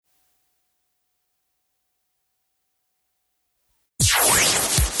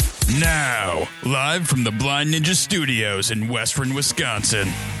Now, live from the Blind Ninja Studios in Western Wisconsin,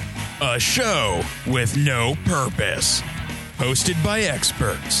 a show with no purpose, hosted by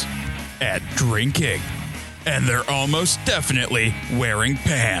experts at drinking, and they're almost definitely wearing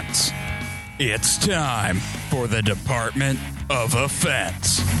pants. It's time for the Department of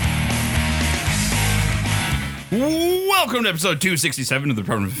Offense. Welcome to episode 267 of the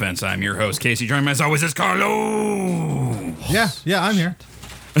Department of Defense. I'm your host, Casey. Joining me as always is Carlos. Yeah, I'm here.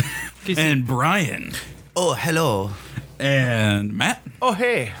 And Brian. Oh, hello. And Matt. Oh,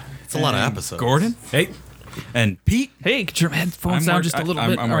 hey. It's a lot of episodes. Gordon. Hey. And Pete. Hey, get your headphones down just a little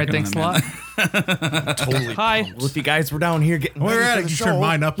bit. All right, thanks a lot. Totally. Hi. Well, if you guys were down here getting We're ready at for it. the Just show, turn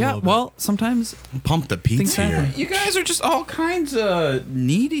mine up a Yeah, little bit. well, sometimes pump the things Pete's here. happen. You guys are just all kinds of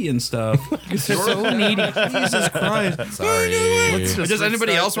needy and stuff. So needy. Jesus Christ. Sorry. Does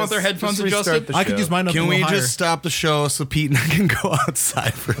anybody else want their headphones adjusted? I could use mine up Can a we little higher. just stop the show so Pete and I can go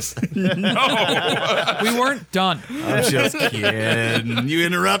outside for a second? We weren't done. I'm just kidding. You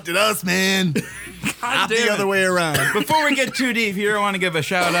interrupted us, man. Not the other way around. Before we get too deep here, I want to give a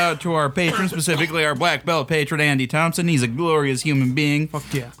shout out to our patron, specifically our black belt patron, Andy Thompson. He's a glorious human being. Fuck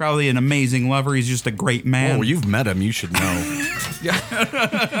yeah. Probably an amazing lover. He's just a great man. Oh, you've met him. You should know.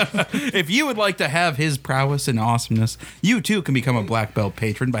 If you would like to have his prowess and awesomeness, you too can become a black belt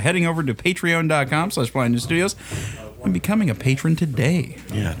patron by heading over to patreon.com/blindnewstudios and becoming a patron today.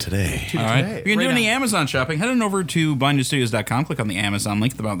 Yeah, today. All right. If you can do any Amazon shopping, head on over to blindnewstudios.com, click on the Amazon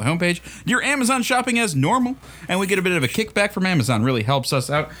link at the bottom of the homepage. Do your Amazon shopping as normal, and we get a bit of a kickback from Amazon. Really helps us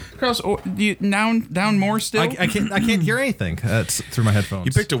out. Carlos, do you down more still? I can't hear anything. That's through my headphones.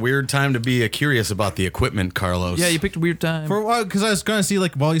 You picked a weird time to be curious about the equipment, Carlos. Yeah, you picked a weird time. for a while because I was going to see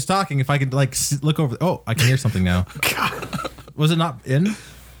like while he's talking if I could like look over. Oh, I can hear something now. Was it not in?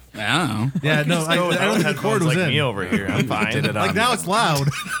 I don't know. Yeah, no, I don't think the cord was like in. me over here. I'm fine. Did it Like on now it's loud.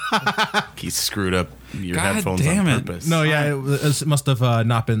 He screwed up your God headphones damn on it. purpose. No, yeah, it must have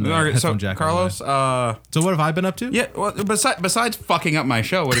not been the All right, so headphone jack. Carlos, So what have I been up to? yeah. Well, besides fucking up my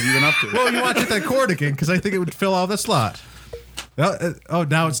show, what have you been up to? Well, you want to hit that cord again because I think it would fill all the slot. Oh,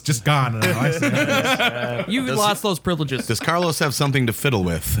 now it's just gone. Now. I see. You lost those privileges. Does Carlos have something to fiddle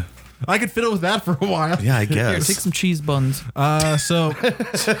with? I could fiddle with that for a while. Yeah, I Here, guess. take some cheese buns. So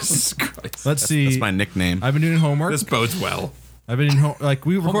Jesus Christ. let's see. That's my nickname. I've been doing homework. This bodes well. I've been in like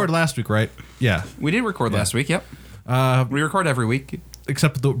we recorded last week, right? Yeah. We did record last week. Yep. We record every week.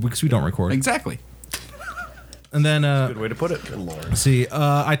 Except the weeks we don't record. Exactly. And then Good way to put it. Good lord. let's see.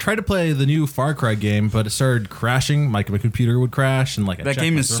 I tried to play the new Far Cry game, but it started crashing. My computer would crash, and like I That checked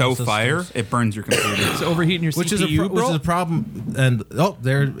game my is so thermal fire, systems. it burns your computer. It's overheating your Which CPU, which is a problem. And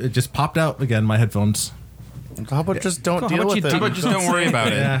there it just popped out again. My headphones. How about just don't How deal about with you it? How about just don't worry about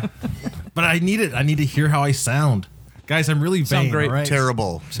it? Yeah. But I need it. I need to hear how I sound. Guys, I'm really vain. Sound great. all right?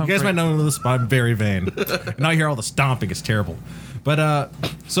 Terrible. You guys might not know this, but I'm very vain. And I hear all the stomping. It's terrible. But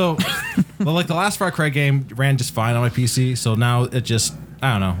so, well, like the last Far Cry game ran just fine on my PC. So now it just,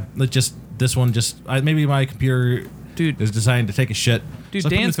 I don't know. This one maybe my computer Dude. is designed to take a shit. Dude, So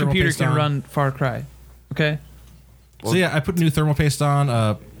I put new Dan's thermal computer paste can on. run Far Cry. Okay? So yeah, I put new thermal paste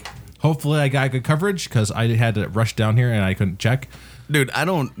on. Hopefully I got good coverage because I had to rush down here and I couldn't check. Dude, I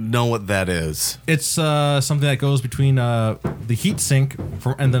don't know what that is. It's something that goes between the heat sink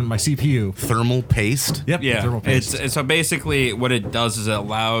and then my CPU. Thermal paste? Yep. Yeah, Thermal paste. it's so basically what it does is it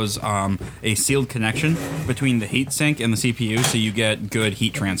allows a sealed connection between the heatsink and the CPU, so you get good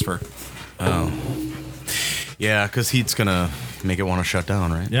heat transfer. Yeah, because heat's going to make it want to shut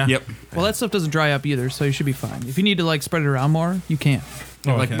down, right? Yeah. Yep, Well, that stuff doesn't dry up either, so you should be fine. If you need to like spread it around more, you can.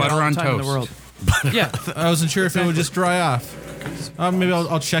 Oh, like okay. butter All on the time in toast. the world. Yeah. I wasn't sure if it would just dry off. Maybe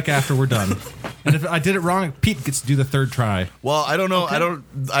I'll check after we're done. And if I did it wrong, Pete gets to do the third try. Well, I don't know.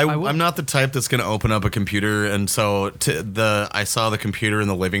 will. I'm not the type that's going to open up a computer, and so I saw the computer in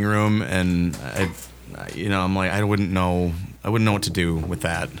the living room, and I'm like, I wouldn't know what to do with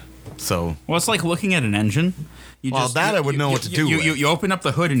that. So, Well, it's like looking at an engine. I would know what to do with. You open up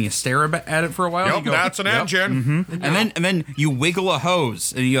the hood and you stare at it for a while. Yep, you go, that's an "Yep." engine. And then you wiggle a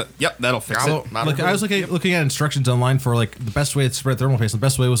hose and you go, "Yep, that'll fix it." Look, I was looking at instructions online for like the best way to spread thermal paste. The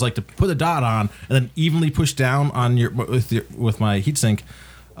best way was like to put the dot on and then evenly push down on with my heatsink.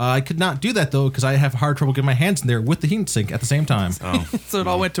 I could not do that though because I have hard trouble getting my hands in there with the heatsink at the same time. Oh. So it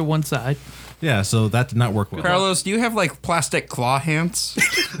all went to one side. Yeah, so that did not work well. Carlos, do you have like plastic claw hands?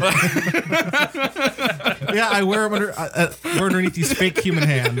 Yeah, I wear them underneath these fake human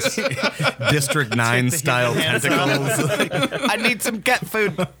hands. District 9 style tentacles. I need some cat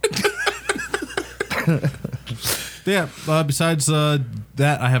food. Yeah, besides that,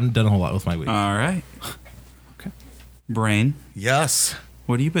 I haven't done a whole lot with my week. All right. Okay. Brain. Yes.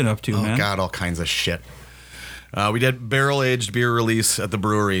 What have you been up to, Oh man? God, all kinds of shit. We did barrel-aged beer release at the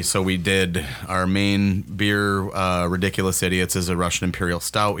brewery. So we did our main beer, Ridiculous Idiots, is a Russian Imperial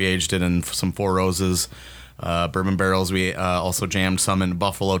Stout. We aged it in some Four Roses bourbon barrels. We also jammed some in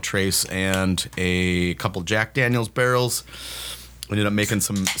Buffalo Trace and a couple Jack Daniels barrels. We ended up making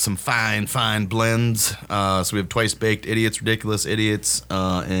some fine blends. So we have Twice Baked Idiots, Ridiculous Idiots,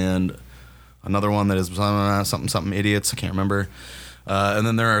 and another one that is something Idiots. I can't remember. And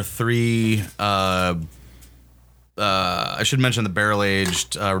then there are 3... I should mention the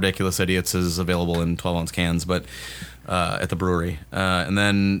barrel-aged Ridiculous Idiots is available in 12-ounce cans, but at the brewery. And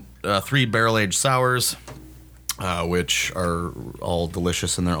then 3 barrel-aged sours, which are all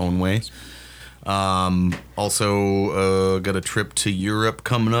delicious in their own way. Also, got a trip to Europe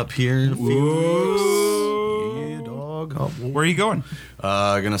coming up here in a few weeks. Yeah, dog. Where are you going?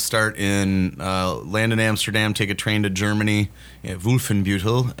 Gonna start in land in Amsterdam, take a train to Germany,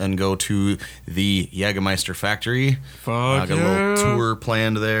 Wolfenbüttel, and go to the Jägermeister factory. Fuck Got a little tour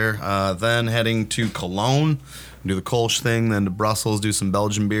planned there. Then heading to Cologne, do the Kolsch thing. Then to Brussels, do some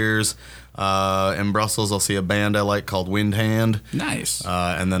Belgian beers. In Brussels, I'll see a band I like called Windhand. Nice.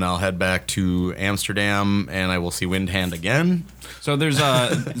 And then I'll head back to Amsterdam, and I will see Windhand again. So there's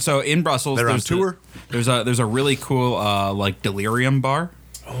so in Brussels They're on there's tour? There's a really cool like delirium bar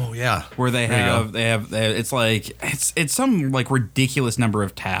Oh yeah, where they There you have it's like it's some like ridiculous number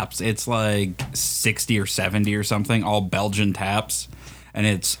of taps. It's like 60 or 70 or something, all Belgian taps, and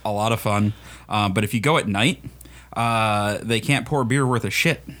it's a lot of fun. But if you go at night, they can't pour beer worth of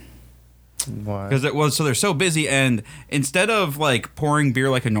shit. Why? Because they're so busy, and instead of like pouring beer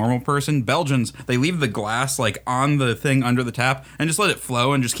like a normal person, Belgians, they leave the glass like on the thing under the tap and just let it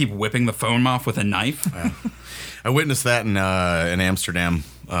flow and just keep whipping the foam off with a knife. I witnessed that in Amsterdam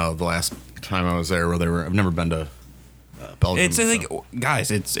the last time I was there. I've never been to Belgium. It's like,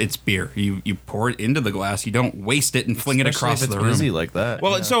 guys, it's beer. You pour it into the glass. You don't waste it and fling it Especially across if it's the room. busy like that.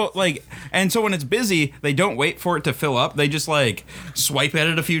 Well, yeah. so when it's busy, they don't wait for it to fill up. They just like swipe at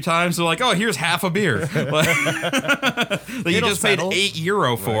it a few times. They're like, oh, here's half a beer that you don't just paid settle.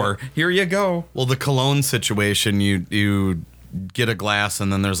 €8 for. Here you go. Well, the Cologne situation, you get a glass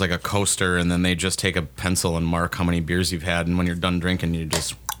and then there's like a coaster, and then they just take a pencil and mark how many beers you've had, and when you're done drinking, you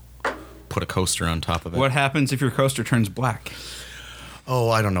just put a coaster on top of it. What happens if your coaster turns black Oh,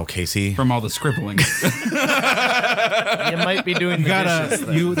 I don't know, Casey. from all the scribbling? You might be doing You gotta.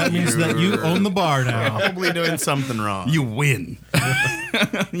 That means that you own the bar now. Probably doing something wrong. You win.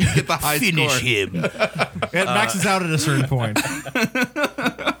 You get the high score. him. It maxes out at a certain point.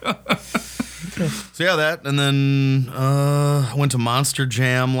 So yeah, that, and then I went to Monster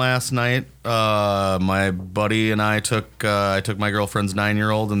Jam last night. My buddy and I took my girlfriend's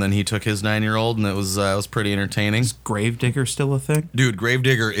 9-year-old, and then he took his 9-year-old, and it was pretty entertaining. Gravedigger still a thing? Dude,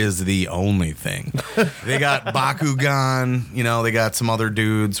 Gravedigger is the only thing. They got Bakugan, they got some other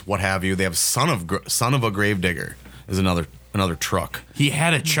dudes, what have you. They have Son of a Gravedigger is another truck. He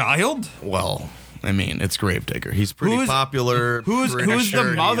had a child? Well, I mean, it's Gravedigger. He's pretty popular. who's Pretty the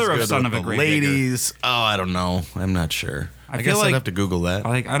sure mother he's of good Son with of a the Gravedigger? Ladies. Oh, I don't know. I'm not sure. I feel guess like- I'd have to Google that.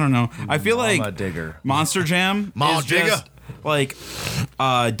 Like, I don't know. I feel Mama like Digger. Monster Jam Mama is Digger. just like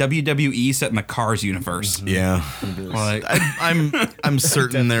WWE set in the Cars universe. Yeah. Like, I'm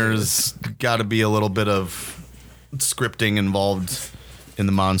certain there's got to be a little bit of scripting involved in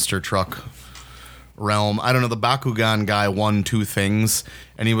the monster truck realm. I don't know. The Bakugan guy won 2 things,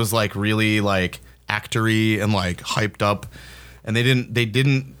 and he was like really like actory and like hyped up, and they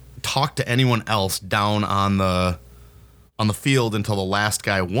didn't talk to anyone else down on the field until the last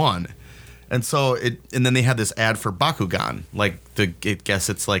guy won. And so and then they had this ad for Bakugan, like I guess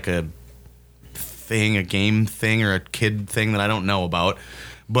it's like a game thing or a kid thing that I don't know about.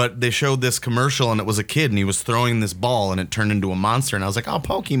 But they showed this commercial, and it was a kid, and he was throwing this ball, and it turned into a monster, and I was like, oh,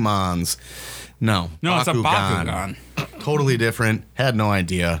 Pokemons. No, it's a Bakugan. Totally different. Had no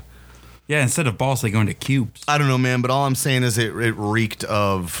idea. Yeah, instead of balls, they go into cubes. I don't know, man, but all I'm saying is it reeked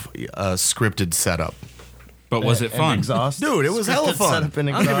of a scripted setup. But was it And fun? exhaust? Dude, it was hella Scripted fun. setup and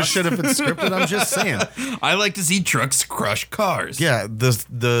I don't give a exhaust. shit if it's scripted. I'm just saying. I like to see trucks crush cars. Yeah,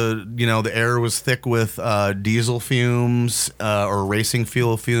 the air was thick with diesel fumes or racing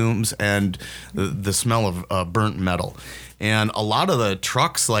fuel fumes, and the smell of burnt metal. And a lot of the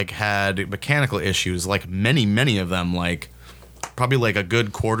trucks like had mechanical issues. Like many of them, like probably like a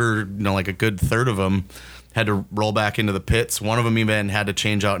good quarter, like a good third of them had to roll back into the pits. One of them even had to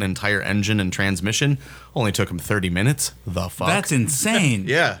change out an entire engine and transmission. Only took him 30 minutes. The fuck? That's insane.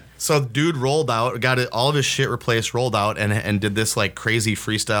 Yeah. So dude rolled out, got all of his shit replaced, rolled out, and did this like crazy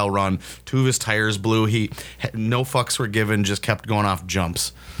freestyle run. 2 of his tires blew. No fucks were given, just kept going off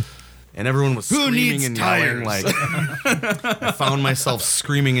jumps. And everyone was screaming and yelling. Like, I found myself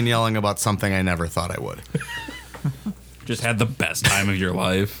screaming and yelling about something I never thought I would. Just had the best time of your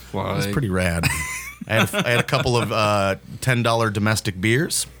life. It was pretty rad. I had a couple of $10 domestic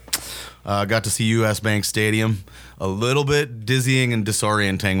beers. Got to see U.S. Bank Stadium. A little bit dizzying and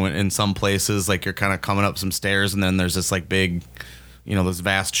disorienting in some places. Like you're kind of coming up some stairs, and then there's this like big, this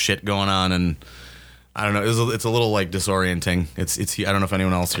vast shit going on, and I don't know. It's a little like disorienting. It's. I don't know if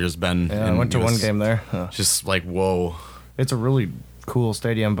anyone else here has been. Yeah, I went to one game there. Just like whoa. It's a really cool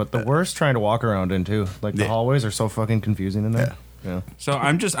stadium, but the worst trying to walk around in too. Like the hallways are so fucking confusing in there. Yeah. So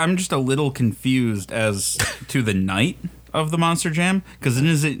I'm just a little confused as to the night of the Monster Jam, because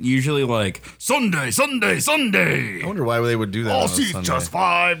is it usually like Sunday? I wonder why they would do that. All on a seats Sunday. just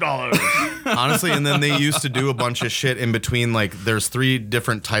 $5. Honestly, and then they used to do a bunch of shit in between. Like, there's 3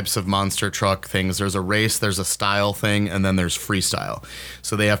 different types of monster truck things. There's a race, there's a style thing, and then there's freestyle.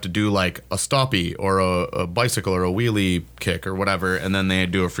 So they have to do like a stoppie or a bicycle or a wheelie kick or whatever, and then they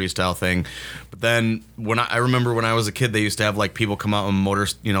do a freestyle thing. But then I remember when I was a kid, they used to have like people come out on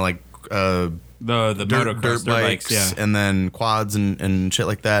motors, like the dirt bikes, yeah. and then quads and shit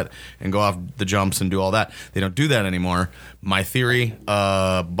like that, and go off the jumps and do all that. They don't do that anymore. My theory,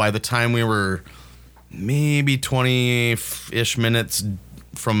 by the time we were maybe 20-ish minutes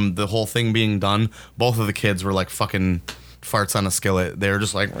from the whole thing being done, both of the kids were like fucking farts on a skillet. They were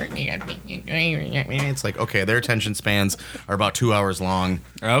just like, it's like, okay, their attention spans are about 2 hours long.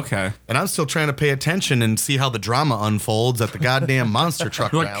 Okay. And I'm still trying to pay attention and see how the drama unfolds at the goddamn monster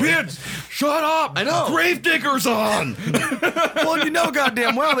truck Like, rally. kids, shut up. I know. Gravedigger's on. Well,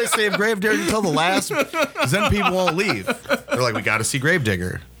 goddamn well they save Gravedigger until the last, because then people won't leave. They're like, we got to see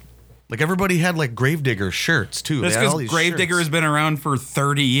Gravedigger. Like, everybody had like Gravedigger shirts too. That's They had all because these Gravedigger shirts. has been around for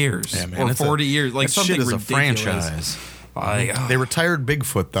 30 years Yeah, man, or it's 40 years. Like that something shit is ridiculous. a franchise. Like, They retired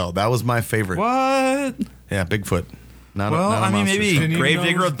Bigfoot though. That was my favorite. what? Yeah, Bigfoot. Not Well, not a I mean, monster maybe truck.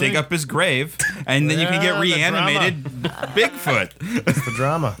 Gravedigger will dig up his grave, and then you can get Yeah, the reanimated Bigfoot. It's the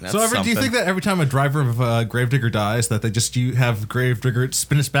drama. That's So do you something. think that every time a driver of Gravedigger dies, that they just have Gravedigger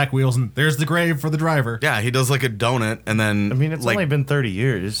spin its back wheels and there's the grave for the driver? Yeah, he does like a donut, and then I mean, it's like only been 30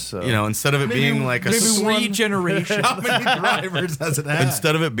 years. So. instead of it being like a Three generations. How many drivers does it have?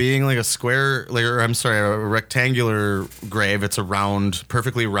 instead of it being like a square, a rectangular grave, it's a round,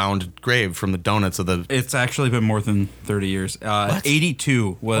 perfectly round grave from the donuts of the. It's actually been more than 30 years.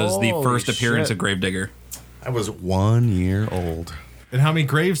 82 was the Holy first appearance shit. of Gravedigger. I was 1 year old. And how many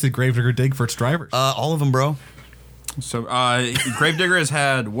graves did Gravedigger dig for its drivers? All of them, bro. So Gravedigger has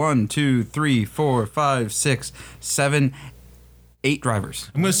had 1, 2, 3, 4, 5, 6, 7, 8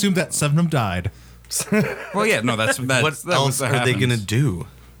 drivers. I'm going to assume that 7 of them died. Well, yeah, no, that's What else are they gonna do?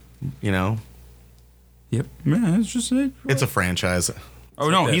 Yep. Yeah, it's just it. It's a franchise. Oh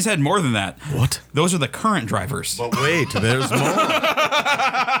no, he's had more than that. What? Those are the current drivers. But wait, there's more.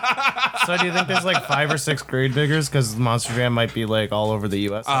 So do you think there's like 5 or 6 Gravediggers? Because Monster Jam might be like all over the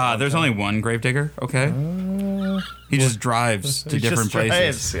U.S. There's only one Gravedigger. Okay. He just drives to He different just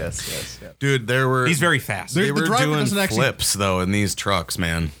drives. places. Yes. Dude, there were. He's very fast. There- They The were driver doing doesn't actually- flips though in these trucks,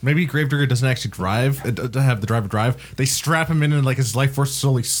 man. Maybe Gravedigger doesn't actually drive. It doesn't have the driver drive. They strap him in and like his life force is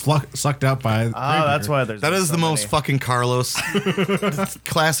slowly sucked out by Oh, that's why there's. That is so the most many. fucking Carlos,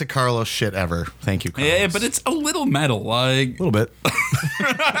 classic Carlos shit ever. Thank you, Carlos. Yeah, but it's a little metal. Like a little bit.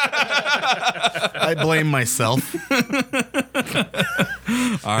 I blame myself.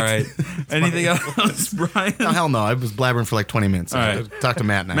 all right. Anything else, Brian? Oh, hell no, I was blabbering for like 20 minutes. All right. Talk to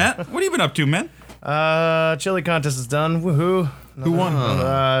Matt now. Matt, what have you been up to, man? Chili contest is done. Woohoo! Who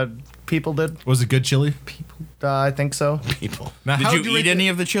won? People did. Was it good chili? I think so. People. Now, Did how you would eat rate any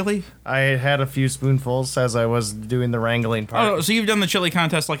of the chili? I had a few spoonfuls as I was doing the wrangling part. Oh, so you've done the chili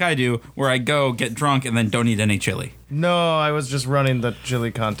contest like I do, where I go get drunk and then don't eat any chili. No, I was just running the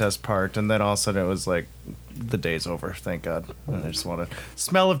chili contest part, and then all of a sudden it was like, the day's over. Thank God. And I just want to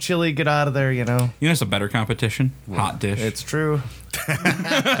smell of chili, get out of there. You know. You know, it's a better competition. Hot dish. It's true.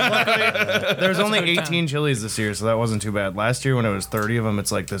 Luckily, there's only 18 chilies this year, so that wasn't too bad. Last year, when it was 30 of them,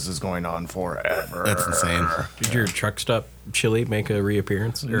 it's like this is going on forever. That's insane. Did your truck stop chili make a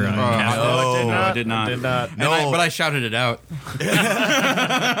reappearance? Or, no, I did not. Did not. No. But I shouted it out.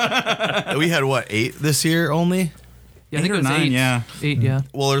 We had what, 8 this year only? Yeah, I think 8 or it was 9, 8. yeah. 8, yeah.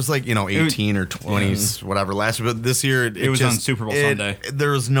 Well, there's like 18 or 20s, whatever last year, but this year it was just, on Super Bowl Sunday.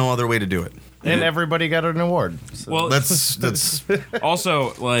 There was no other way to do it. And everybody got an award. So. Well, That's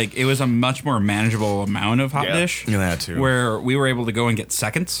also like it was a much more manageable amount of hot dish. Yeah, that too. Where we were able to go and get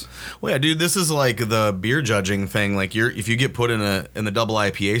seconds. Well, yeah, dude, this is like the beer judging thing. Like if you get put in the double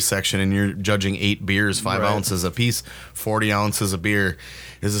IPA section and you're judging 8 beers, 5 ounces a piece, 40 ounces of beer,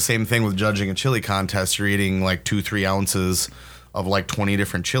 is the same thing with judging a chili contest. You're eating like 2-3 ounces of like 20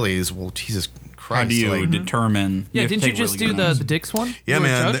 different chilies. Well, Jesus Christ. How do you determine? Yeah, have to didn't you take just really do good the Dick's one? Yeah, You were a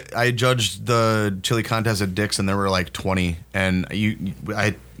man. judge? I judged the chili contest at Dick's, and there were like 20, and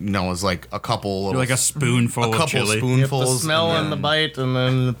it was like a couple, You're like a spoonful a of couple chili. Yep, the spoonfuls, smell and and the then- bite, and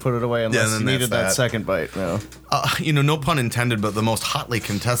then put it away unless then you needed that's that second bite. No. no pun intended, but the most hotly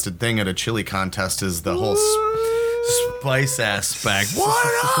contested thing at a chili contest is the whole spice aspect.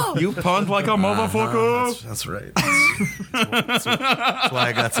 What up? You punt like a motherfucker. That's right. That's why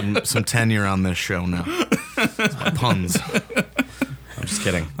I got some tenure on this show now. It's my puns. I'm just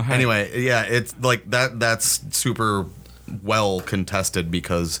kidding. Anyway, yeah, it's like that's super well contested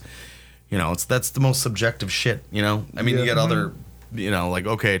because that's the most subjective shit. I mean, you get other, like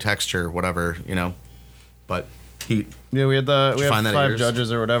okay, texture, whatever, but heat. Yeah, we have find that at 5 yours?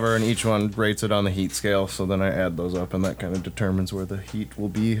 judges or whatever, and each one rates it on the heat scale. So then I add those up, and that kind of determines where the heat will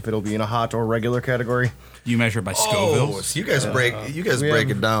be, if it'll be in a hot or regular category. You measure by Oh, Scovilles. so you guys break We break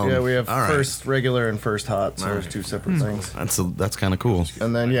have- it down. Yeah, we have All right. first regular and first hot, so there's 2 separate things. That's kind of cool.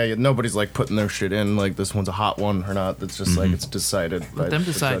 And then nobody's like putting their shit in like this one's a hot one or not. It's just like it's decided. by them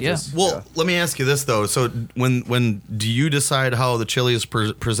the decide, judges. Well, let me ask you this though. So when do you decide how the chili is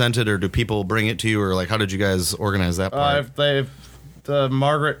presented, or do people bring it to you, or like how did you guys organize that part?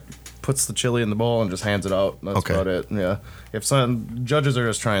 Margaret puts the chili in the bowl and just hands it out. That's Okay. about it. Yeah. If some judges are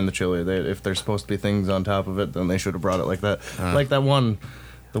just trying the chili, if there's supposed to be things on top of it, then they should have brought it like that. Like that one,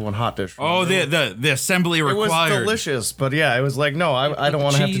 the one hot dish. Oh, the assembly it was required. delicious, but yeah, it was like no, I don't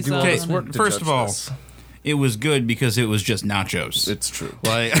want to have to cheese do all on this it. work. To First judge of all, this. It was good because it was just nachos. It's true.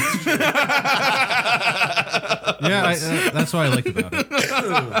 Like That's what I like about it.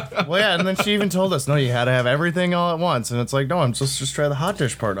 Well, yeah, and then she even told us, no, you had to have everything all at once, and it's like, no, I'm supposed to just try the hot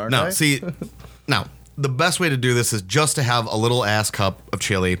dish part, aren't I? No, see, now the best way to do this is just to have a little ass cup of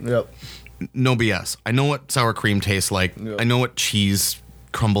chili. Yep. No BS. I know what sour cream tastes like. Yep. I know what cheese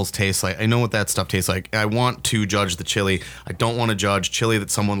crumbles taste like. I know what that stuff tastes like. I want to judge the chili. I don't want to judge chili that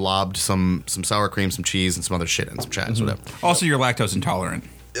someone lobbed some sour cream, some cheese, and some other shit in, some chives, whatever. also, you're lactose intolerant.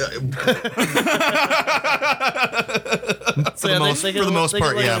 For the most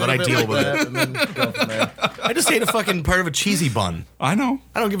part, yeah, but I deal with it. And then go from there. I just ate a fucking part of a cheesy bun. I know.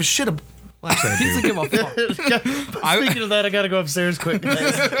 I don't give a shit. Well, actually, I He doesn't do. give a fuck. Speaking of that, I gotta go upstairs quick,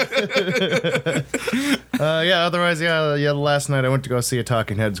 guys. Otherwise, last night I went to go see a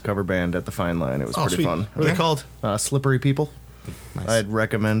Talking Heads cover band at the Fine Line. It was Oh, pretty sweet. fun. What are they called? Slippery People. I'd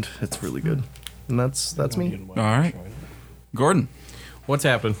recommend. It's really good. And that's me. All right, Gordon. What's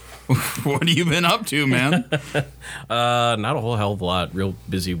happened? What have you been up to, man? Not a whole hell of a lot. Real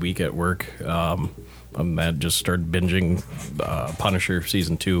busy week at work. I just started binging Punisher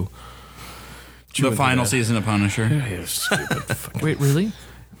season 2. The final season of Punisher. Yeah, stupid. Wait, really?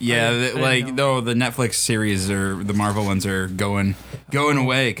 Yeah, didn't know. the Netflix series or the Marvel ones are going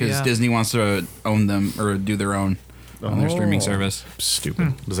away because Yeah. Disney wants to own them or do their own on their streaming service.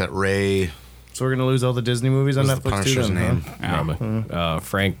 Stupid. Was that Ray? So we're gonna lose all the Disney movies on What's the Netflix too. Punisher's Then, name? huh? Yeah.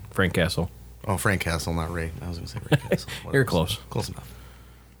 Frank Castle. Oh, Frank Castle, not Ray. I was going to say Ray Castle. You're close. Close enough.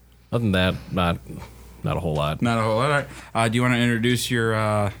 Other than that, not a whole lot. Not a whole lot. Do you want to introduce your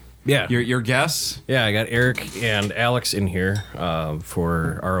Yeah. your guests? Yeah, I got Eric and Alex in here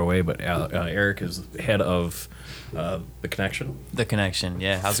for ROA, but Eric is head of The Connection. The Connection.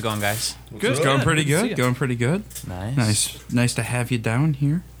 Yeah. How's it going, guys? Good. It's going pretty Good to see good. ya. Going pretty good. Nice. Nice to have you down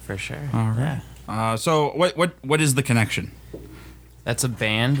here. For sure. All right. Yeah. So what is The Connection? That's a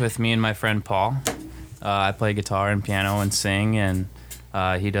band with me and my friend Paul. I play guitar and piano and sing, and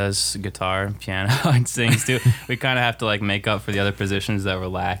he does guitar, piano, and sings too. We kind of have to like make up for the other positions that we're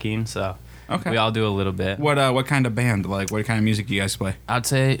lacking, so Okay. we all do a little bit. What kind of band? Like what kind of music do you guys play? I'd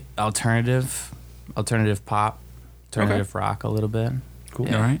say alternative pop, alternative rock a little bit. Cool.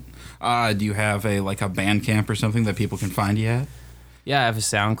 Yeah. All right. Do you have a band camp or something that people can find you at? Yeah, I have a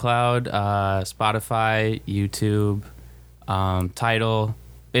SoundCloud, Spotify, YouTube, Tidal,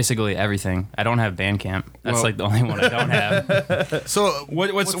 basically everything. I don't have Bandcamp. That's Well- like the only one I don't have. So,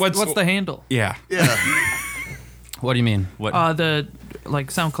 What's What's the handle? yeah? yeah. What do you mean? What? The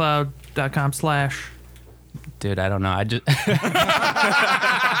SoundCloud.com/. Dude, I don't know. I just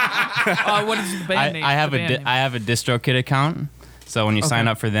What is the band name? I have The band name. I have a DistroKid account. So when you sign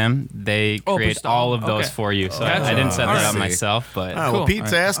Okay. up for them, they Oh, create push all them. of those Okay. for you. So Gotcha. I didn't set that I up see. myself, but Oh, well, Cool.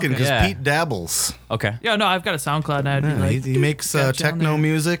 Pete's asking because Yeah. Pete dabbles. okay. Yeah, no, I've got a SoundCloud, and I'd be Yeah, like, he makes gotcha on techno there.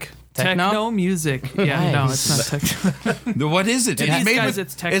 music. techno music. Yeah, no, it's not techno. What is it? To these guys,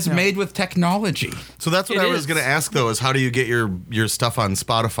 it's techno. It's made with technology. So that's what It I was is. going to ask though: is how do you get your stuff on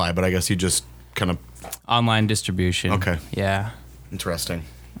Spotify? But I guess you just kind of Online distribution. Okay. Yeah. interesting.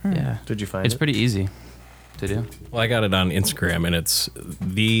 Yeah. Did you find It's it? pretty easy to do. Well, I got it on Instagram, and it's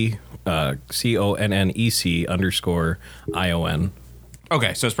the CONNEC_ION.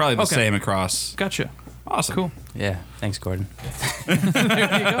 Okay, so it's probably the Okay. same across. Gotcha. Awesome. Cool. Yeah. Thanks, Gordon.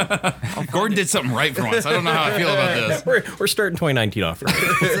 Gordon did something right for once. I don't know how I feel about this. We're starting 2019 off right.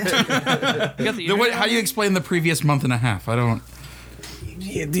 You got the How do you explain the previous month and a half? I don't.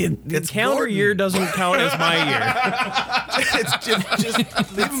 The calendar Gordon. year doesn't count as my year. It's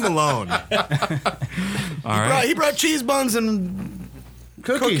just leave him alone. All right. He brought cheese buns and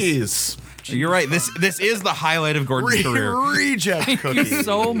cookies. You're right. This is the highlight of Gordon's career. Reject Thank you cookies.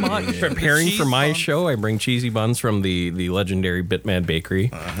 so much. Preparing for Cheese my bun. show, I bring cheesy buns from the legendary Bitmad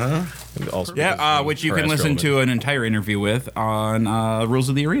Bakery. Also, Yeah, which you can listen to an entire interview with on Rules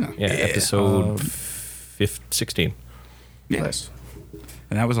of the Arena. Yeah, episode 16. Yes.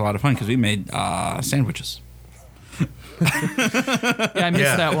 And that was a lot of fun because we made sandwiches. Yeah, I missed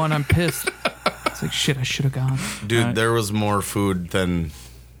Yeah. that one. I'm pissed. It's like, shit, I should have gone. Dude, there was more food than.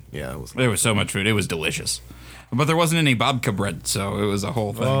 Yeah, it was. There was so much food. It was delicious. But there wasn't any babka bread, so it was a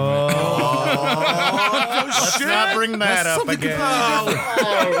whole thing. Let's not bring that up again.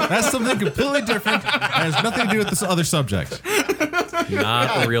 That's something completely different. It has nothing to do with this other subject.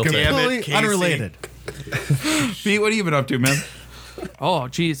 Not a real thing. Damn it, Completely Casey. unrelated. Pete, what have you been up to, man? Oh,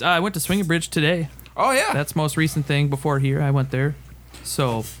 geez. I went to Swinging Bridge today. Oh, yeah. That's the most recent thing before here. I went there.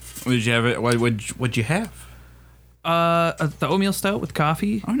 So, Did you have it? What'd you have? the oatmeal stout with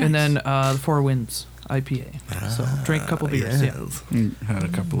coffee, Oh, nice. and then the Four Winds IPA. So, drank a couple beers. Yeah. Had a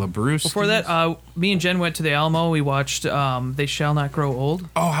couple of brews. Before that, me and Jen went to the Alamo. We watched They Shall Not Grow Old.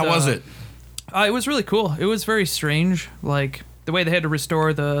 Oh, how was it? It was really cool. It was very strange. Like, the way they had to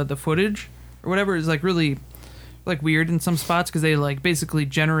restore the footage or whatever is like really like weird in some spots because they like basically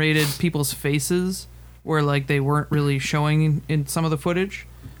generated people's faces where like they weren't really showing in some of the footage,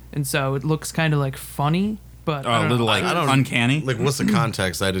 and so it looks kind of like funny, but I A don't little know. like I don't- uncanny. Like, what's the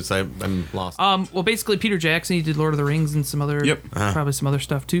context? I'm lost. Well, basically Peter Jackson, he did Lord of the Rings and some other Yep. probably some other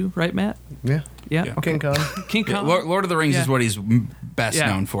stuff too, right, Matt? Yeah. Yeah. Yeah. Okay. King Kong. King Yeah, Kong. Lord of the Rings Yeah. is what he's best Yeah.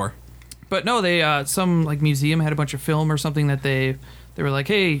 known for. But no, they some like museum had a bunch of film or something that they were like,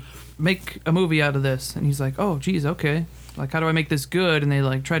 hey, make a movie out of this, and he's like, oh, geez, okay. Like, how do I make this good? And they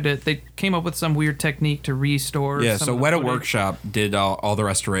like they came up with some weird technique to restore. Yeah, some so of the Weta footage. Workshop did all the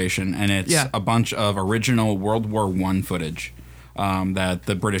restoration, and it's Yeah. a bunch of original World War I footage that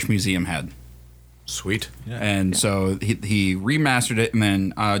the British Museum had. Sweet. And so he remastered it, and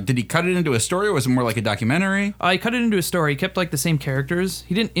then did he cut it into a story, or was it more like a documentary? He cut it into a story. He kept like the same characters.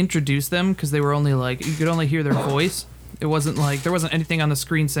 He didn't introduce them because they were only like you could only hear their voice. It wasn't like there wasn't anything on the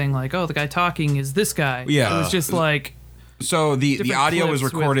screen saying like, oh, the guy talking is this guy. Yeah. It was just like So the Different audio was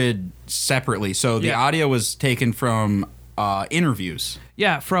clips with- recorded separately. So the Yeah. audio was taken from interviews.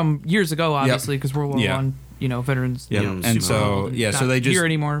 yeah from years ago, obviously, because World War Yeah. One, veterans. Yep. And so so they just here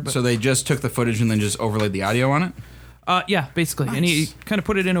anymore. But, so they just took the footage and then just overlaid the audio on it. yeah, basically, and he kind of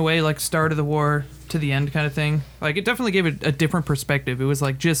put it in a way like start of the war to the end kind of thing. Like it definitely gave it a different perspective. It was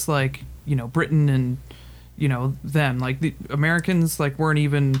like just like Britain and them, like the Americans like weren't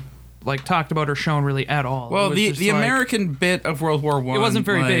even like talked about or shown really at all. It Well, was the just, the like- American bit of World War One. it wasn't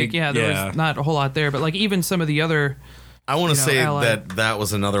very big. Yeah, there was not a whole lot there. But like even some of the other. I want to say Allied. that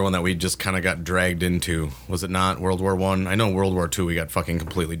was another one that we just kind of got dragged into. Was it not World War One? I know World War Two. We got fucking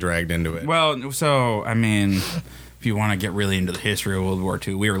completely dragged into it. Well, so I mean, if you want to get really into the history of World War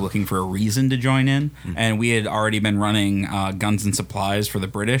II, we were looking for a reason to join in, and we had already been running guns and supplies for the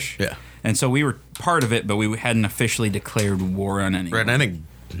British. Yeah. And so we were part of it, but we hadn't officially declared war on anyone. Right, and I think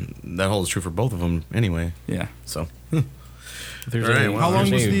that holds true for both of them anyway. Yeah. So If there's All right, any- well, How long was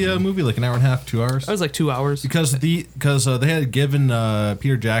there's any- the movie? Like an hour and a half, 2 hours? That was like 2 hours. Because they had given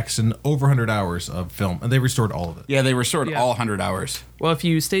Peter Jackson over 100 hours of film, and they restored all of it. Yeah, they restored Yeah. all 100 hours. Well, if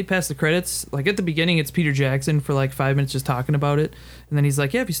you stayed past the credits, like at the beginning, it's Peter Jackson for like 5 minutes just talking about it, and then he's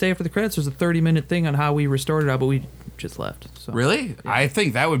like, "Yeah, if you stay after the credits, there's a 30-minute thing on how we restored it all," but we just left. So. Really? I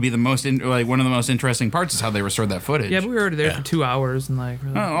think that would be the most one of the most interesting parts is how they restored that footage. Yeah, but we were already there for 2 hours, and like,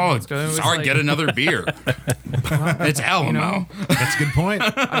 really, Oh, let's go. It was sorry, like, get another beer. It's Alamo. That's a good point.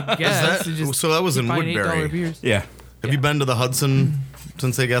 I guess. that- you just so that was keep in buying Woodbury. $8 beers. Yeah. have you been to the Hudson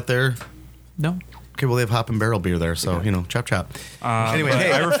since they got there? No. Okay, well, they have Hop and Barrel beer there, so, chop chop. Anyway, But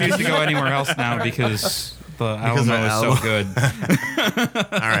hey. I refuse to go anywhere else now because the Because Alamo is Alamo. so good.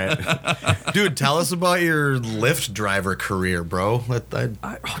 All right. Dude, tell us about your Lyft driver career, bro.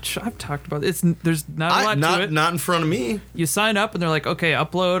 I've talked about it. There's not a lot to it. Not in front of me. You sign up and they're like, okay,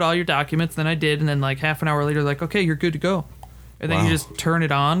 upload all your documents. Then I did, and then like half an hour later, like, okay, you're good to go. And then Wow. you just turn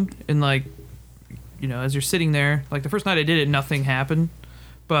it on, and like, as you're sitting there, like the first night I did it, nothing happened.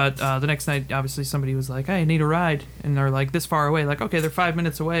 But the next night, obviously, somebody was like, hey, I need a ride. And they're like this far away. Like, okay, they're 5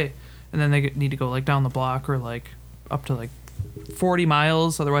 minutes away. And then they need to go like down the block or like up to like 40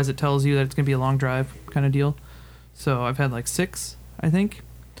 miles. Otherwise, it tells you that it's going to be a long drive kind of deal. So I've had like 6, I think.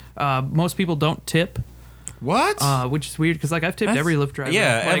 Most people don't tip. What? Which is weird because like I've tipped every Lyft driver.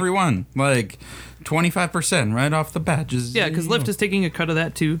 Yeah, Like, everyone. Like 25% right off the bat. Just, Yeah, because Lyft is taking a cut of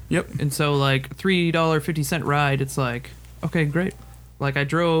that too. Yep. And so like $3.50 ride, it's like, okay, great. Like I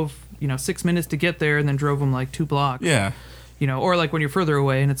drove, 6 minutes to get there and then drove them like 2 blocks. Yeah. Or like when you're further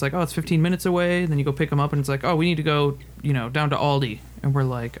away and it's like, oh, it's 15 minutes away. And then you go pick them up and it's like, oh, we need to go, down to Aldi. And we're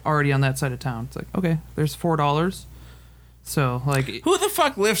like already on that side of town. It's like, okay, there's $4. So like, Who the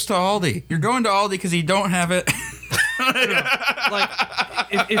fuck lifts to Aldi? You're going to Aldi because you don't have it. like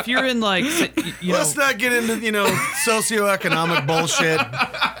if you're in like, Let's not get into, socioeconomic bullshit.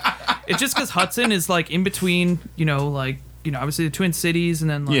 it's just because Hudson is like in between, obviously the Twin Cities and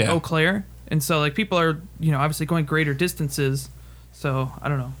then like Yeah. Eau Claire. And so like people are, obviously going greater distances. So I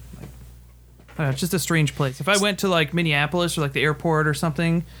don't know. It's just a strange place. If I went to like Minneapolis or like the airport or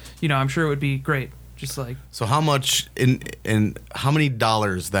something, I'm sure it would be great. Just like So how much in how many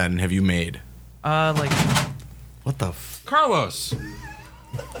dollars then have you made? like What the Carlos.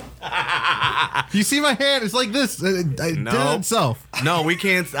 You see my hand? It's like this. It did No. it itself. No, we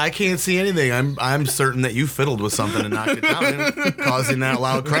can't. I can't see anything. I'm certain that you fiddled with something and knocked it down, causing that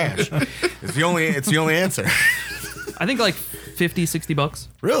loud crash. It's the only answer. I think like $50-$60.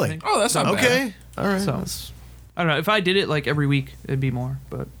 Really? Oh, that's not bad. Okay. All right. So I don't know. If I did it like every week, it'd be more.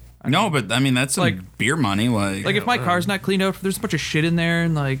 But No, but I mean, that's some Like- beer money. Like if my car's not cleaned out, if there's a bunch of shit in there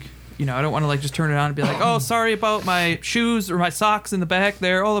and like, I don't want to like just turn it on and be like, oh, sorry about my shoes or my socks in the back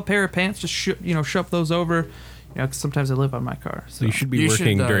there. Oh, a pair of pants, just shove those over. 'Cause sometimes I live on my car. So You should be You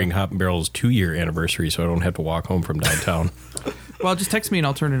working should, during Hop and Barrel's 2-year anniversary, so I don't have to walk home from downtown. well, just text me and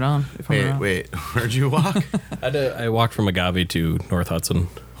I'll turn it on if I'm around. Wait. Where'd you walk? I walked from Agave to North Hudson.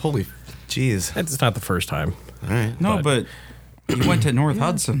 Holy, jeez. It's not the first time. All right. no, but you went to North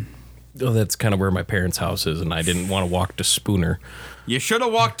Hudson. Oh, that's kind of where my parents' house is, and I didn't want to walk to Spooner. You should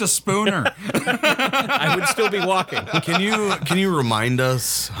have walked to Spooner. I would still be walking. Can you remind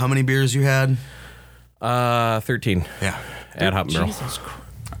us how many beers you had? 13 Yeah. at Hop and Barrel. Jesus Christ.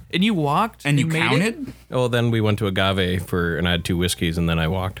 And you walked? And you made counted? It? Oh, then we went to Agave and I had 2 whiskeys, and then I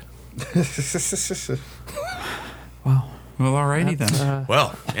walked. Wow. Well, alrighty then.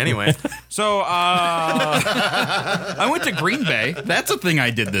 Well, anyway. So, I went to Green Bay. That's a thing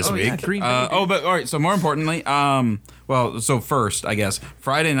I did this week. yeah, Green Bay, dude. but all right. So more importantly, so first, I guess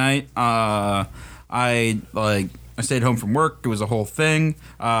Friday night, I stayed home from work. It was a whole thing.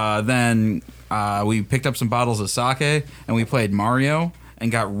 Then we picked up some bottles of sake and we played Mario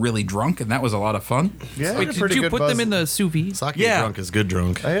and got really drunk, and that was a lot of fun. Yeah, I Wait, had a did pretty you good put buzz. them in the sous vide? Sake Yeah. drunk is good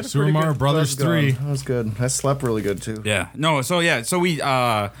drunk. I had a Super pretty Mario good Brothers buzz going. 3. That was good. I slept really good too. Yeah. No. So we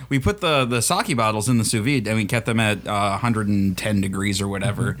put the sake bottles in the sous vide and we kept them at 110 degrees or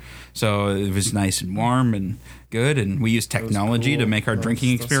whatever. So it was nice and warm and good. And we used technology to make our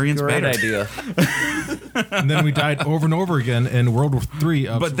drinking experience Great better. idea. And then we died over and over again in World War III.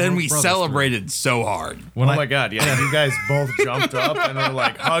 Of But then Super we Brothers celebrated so hard. When Oh I- my god, yeah. You guys both jumped up and were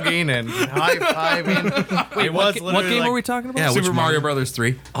like hugging and high-fiving. Wait, What game are we talking about? Yeah, which Super Mario Brothers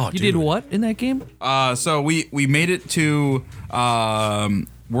 3. Oh, You did what in that game? So we made it to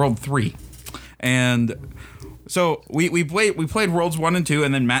World 3, and so we played Worlds 1 and 2,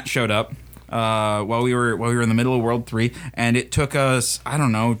 and then Matt showed up while we were in the middle of World 3, and it took us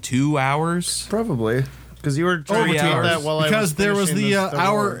 2 hours. Probably. Because you were trying to do hours. that while I was because there was finishing the the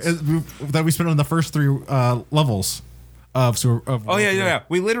hour rewards. that we spent on the first 3 levels of Oh yeah.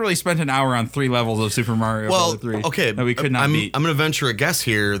 We literally spent an hour on 3 levels of Super Mario Well, Brothers 3. okay. that we could not I'm beat. going to venture a guess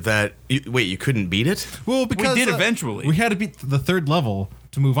here that you couldn't beat it. Well, because did eventually. We had to beat the 3rd level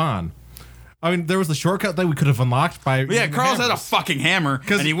to move on. I mean, there was the shortcut that we could have unlocked by. Yeah, using Carl's had a hammers. fucking hammer,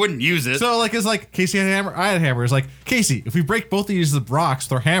 and he wouldn't use it. So it's like Casey had a hammer, I had a hammer. It's like, Casey, if we break both of these rocks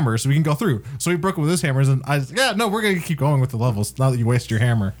with our hammers, we can go through. So we broke it with his hammers, and I was like, yeah, no, we're gonna keep going with the levels now that you wasted your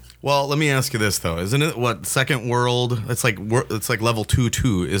hammer. Well, let me ask you this though: isn't it what second world? It's like level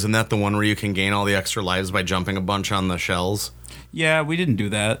 2-2. Isn't that the one where you can gain all the extra lives by jumping a bunch on the shells? Yeah, we didn't do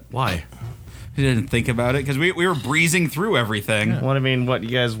that. Why? We didn't think about it because we were breezing through everything. What I mean, what you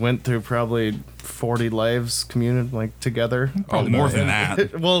guys went through probably 40 lives together. Oh, more than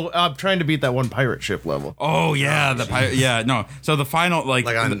that. Well, I'm trying to beat that one pirate ship level. Oh yeah, no. So the final Like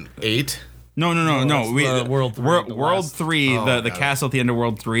on 8? No. that's World 3, the World last- 3, Oh, the got it. castle at the end of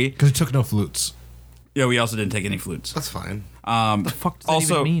World 3. Because it took no flutes. Yeah, we also didn't take any flutes. That's fine. The fuck does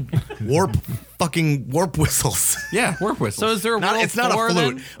Also- that even mean? Warp whistles. Yeah, warp whistles. So is there a world It's not a 4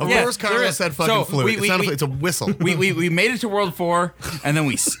 flute. then? Of Yeah, course, there Carlos is. said fucking So flute. It's a whistle. we made it to World 4 and then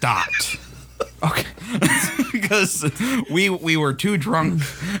we stopped. Okay. Because we were too drunk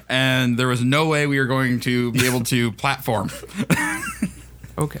and there was no way we were going to be able to platform.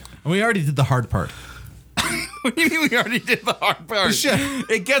 Okay. And we already did the hard part. What do you mean we already did the hard part? Shit.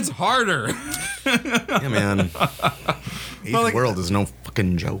 It gets harder. Yeah, man. Eighth world is no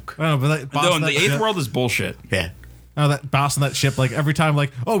fucking joke. I don't know, but that boss No, in the that 8th ship- world is bullshit. Yeah. Oh, that boss in that ship, like every time,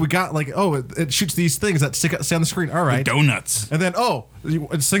 like, oh, we got, like, oh, it shoots these things that stay on the screen. All right. Donuts. And then,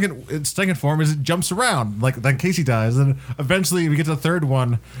 its second form is it jumps around, like then Casey dies. And eventually we get to the third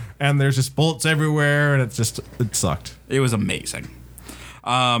one, and there's just bullets everywhere, and it sucked. It was amazing.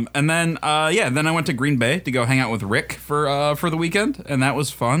 And then then I went to Green Bay to go hang out with Rick for the weekend, and that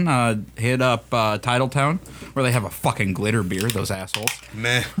was fun. Hit up Titletown, where they have a fucking glitter beer, those assholes.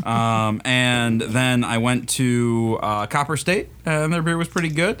 Meh. And then I went to Copper State, and their beer was pretty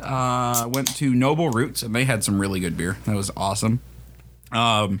good. Went to Noble Roots, and they had some really good beer. That was awesome.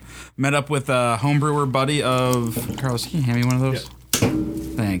 Met up with a homebrewer buddy of Carlos. Can you hand me one of those?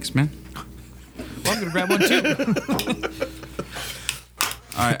 Thanks, man. Well, I'm gonna grab one too.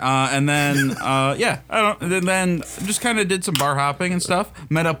 All right, and then then just kind of did some bar hopping and stuff.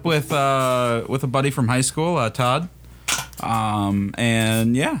 Met up with a buddy from high school, Todd.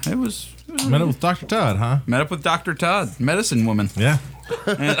 And yeah, it was Met up with Dr. Todd, huh? met up with Dr. Todd, medicine woman. Yeah.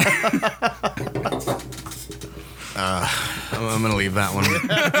 I'm gonna leave that one.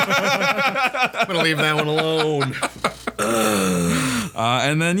 I'm gonna leave that one alone.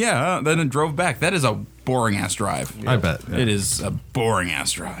 And then then it drove back. That is a boring ass drive. I bet. Yeah. It is a boring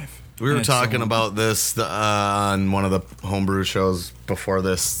ass drive. We were And it's talking so- about this on one of the homebrew shows before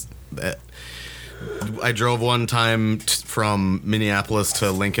this. I drove one time from Minneapolis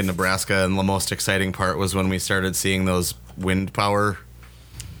to Lincoln, Nebraska, and the most exciting part was when we started seeing those wind power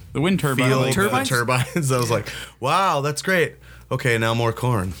the wind turbine. field turbines? turbines. I was like, wow, that's great. Okay, now more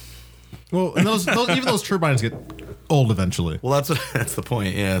corn. Well, and even those turbines get old eventually. Well, that's the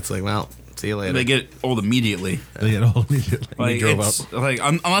point. Yeah, it's like, well, see you later. They get old immediately. They get old immediately. Like, drove it's, like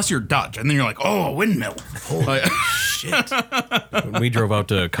unless you're Dutch, and then you're like, oh, a windmill. Like, When we drove out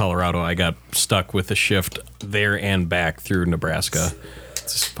to Colorado, I got stuck with the shift there and back through Nebraska. It's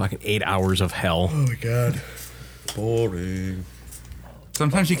just fucking 8 hours of hell. Oh my god, boring.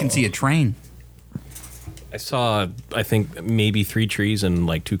 sometimes you can see a train. I saw, I think, maybe 3 trees and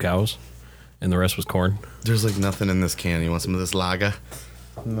like 2 cows, and the rest was corn. There's like nothing in this can. You want some of this lager?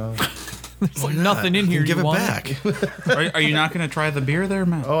 No. There's like nothing in here. Give you it want. back. Are you not going to try the beer there,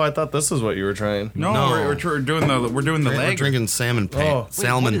 Matt? Oh, I thought this is what you were trying. No, No. We're doing the We're leg. drinking salmon Oh. pants. Wait,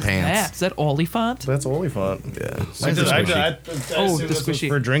 Salmon What is pants. that? Is that Olifant? That's Olifant. Yeah. I Oh, assumed the this was squishy.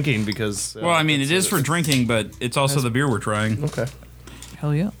 for drinking because. Well, I mean, it is for drinking, but it's also the beer we're trying. Okay.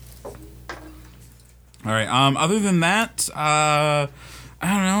 Hell yeah. All right. Other than that, I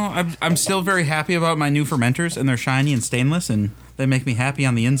don't know. I'm still very happy about my new fermenters, and they're shiny and stainless, and they make me happy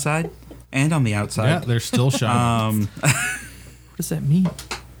on the inside and on the Yeah, outside. they're still shining. What does that mean?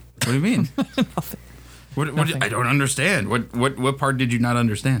 What do you mean? What, Nothing. I don't understand. What part did you not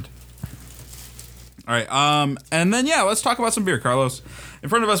understand? All right. And then let's talk about some beer, Carlos. In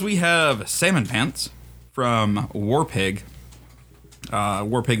front of us we have Salmon Pants from War Pig.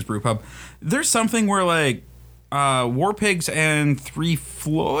 War Pigs Brew Pub. There's something where like War Pigs and Three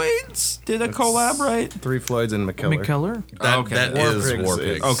Floyds did a collab, right? 3 Floyds and McKellar. McKellar? Okay. That War is Pigs War is-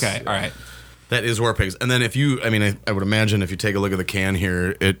 Pigs. Okay. All right. That is War Pigs. And then I would imagine if you take a look at the can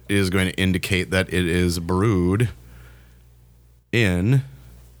here, it is going to indicate that it is brewed in.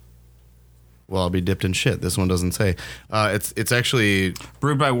 Well, I'll be dipped in shit. This one doesn't say. It's actually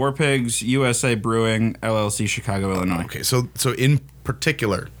Brewed by War Pigs USA Brewing LLC, Chicago, Illinois. okay. So in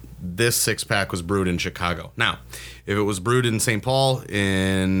particular, this 6-pack was brewed in Chicago. Now, if it was brewed in St. Paul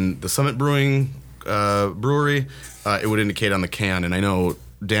in the Summit Brewing brewery, it would indicate on the can. And I know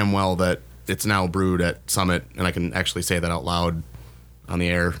damn well that it's now brewed at Summit, and I can actually say that out loud on the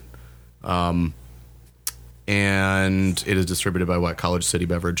air. and it is distributed by White College City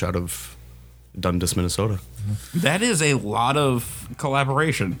Beverage out of Dundas, Minnesota. That is a lot of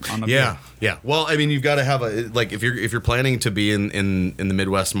collaboration on the Yeah, yeah. Well, I mean, you've got to have if you're planning to be in the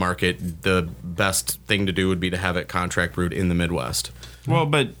Midwest market, the best thing to do would be to have it contract brewed in the Midwest. Well,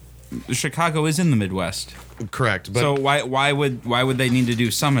 but Chicago is in the Midwest. Correct. But So why would they need to do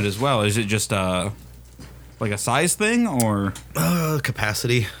Summit as well? Is it just like a size thing or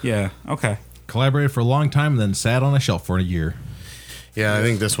capacity. yeah? Okay. Collaborated for a long time and then sat on a shelf for a year. Yeah, I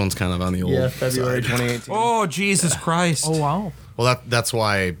think this one's kind of on the old. Yeah, February side. 2018. Oh Jesus Christ! Oh wow. Well, that's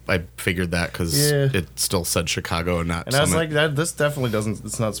why I figured that because Yeah. it still said Chicago and not. And I was Summit. like, that. This definitely doesn't.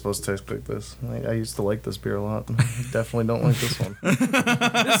 It's not supposed to taste like this. I used to like this beer a lot. Definitely don't like this one.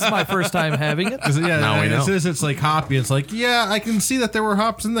 This is my first time having it. Now we know. As soon as it's like hoppy, it's like, yeah, I can see that there were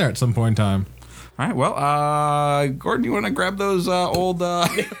hops in there at some point in time. All right. Well, Gordon, you want to grab those old? Oh,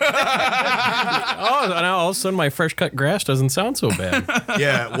 now all of a sudden my fresh cut grass doesn't sound so bad.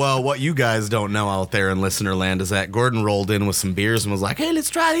 Yeah, well, what you guys don't know out there in listener land is that Gordon rolled in with some beers and was like, "Hey, let's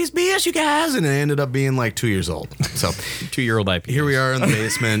try these beers, you guys," and it ended up being like 2 years old. So 2-year-old IPA. here we are in the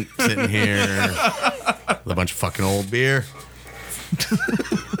basement, sitting here with a bunch of fucking old beer.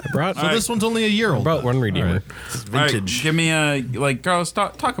 Brought, So this one's only a year old. brought one redeemer. It's All right, vintage. give me a Carlos.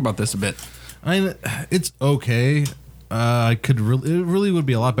 Talk about this a bit. I mean, it's okay. I could really, it really would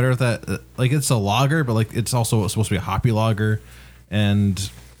be a lot better if that. Like, it's a lager, but like it's also supposed to be a hoppy lager, and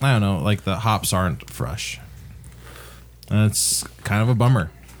I don't know, like the hops aren't fresh. And it's kind of a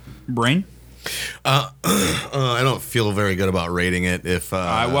bummer. Brain. I don't feel very good about rating it. If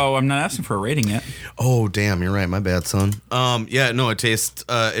Well, I'm not asking for a rating yet. oh damn, you're right. My bad, son. Yeah, no, it tastes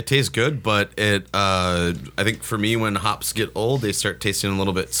good, but I think for me when hops get old, they start tasting a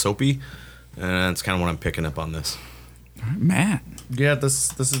little bit soapy, and that's kind of what I'm picking up on this. Matt. Yeah,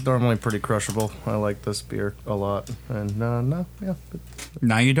 this is normally pretty crushable. I like this beer a lot. And yeah.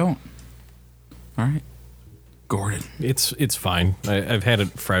 Now you don't. All right. Gordon. It's fine. I've had it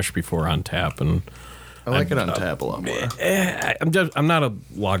fresh before on tap, and I like it on tap a lot more. I'm not a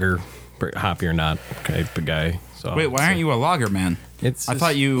lager, hoppy or not type of guy. So Wait, why aren't you a lager man? It's I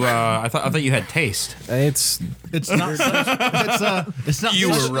thought you. I thought you had taste. It's It's not.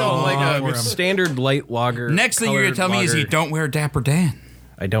 You were wrong. like a standard light lager. Next thing you're gonna tell colored me is you lager. don't wear Dapper Dan.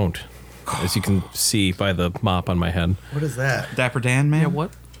 I don't, as you can see by the mop on my head. What is that? Dapper Dan, man. Yeah,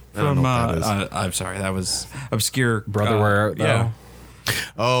 what? I don't know what that is. I'm sorry, that was obscure. Brother, where art thou? Yeah,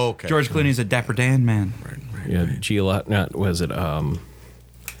 Oh, okay. George Clooney's a Dapper Dan man. Yeah, Gila. Not was it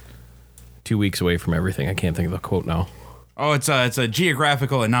 2 weeks away from everything. I can't think of the quote now. Oh, it's a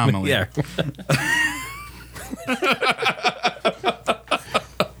geographical anomaly. Yeah.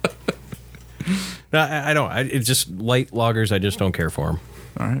 No, I don't. It's just light lagers. I just don't care for them.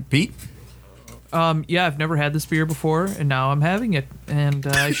 All right, Pete. Yeah, I've never had this beer before, and now I'm having it, and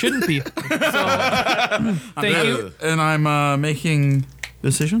I shouldn't be. So, thank you. And I'm making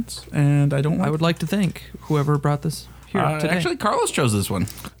decisions, and I don't. Like I would like to thank whoever brought this here today. Actually, Carlos chose this one.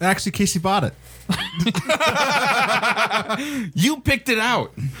 Actually, Casey bought it. You picked it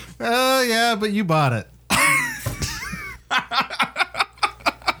out. Oh yeah, but you bought it.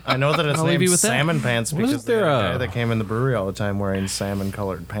 I know that it's I'll leave named you with that. Salmon Pants because Wasn't there there a a- guy that came in the brewery all the time wearing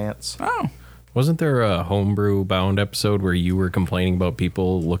salmon-colored pants. Oh, Wasn't there a homebrew bound episode where you were complaining about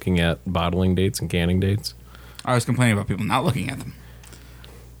people looking at bottling dates and canning dates? I was complaining about people not looking at them.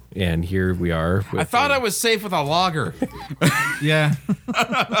 And here we are. I thought I was safe with a lager. Yeah.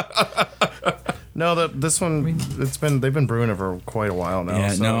 No, this one they've been brewing it for quite a while now.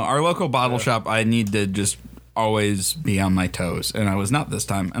 Yeah, so. no, our local bottle shop, I need to just always be on my toes, and I was not this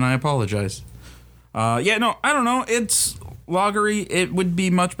time, and I apologize. Yeah, no, I don't know. It's lagery. It would be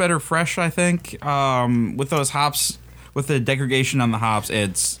much better fresh, I think. With those hops, with the degradation on the hops,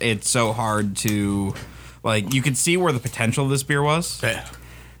 it's so hard to, like, you could see where the potential of this beer was. Yeah.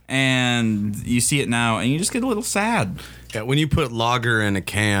 And you see it now, and you just get a little sad. Yeah, when you put lager in a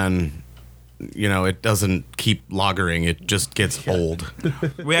can, you know, it doesn't keep lagering. It just gets old.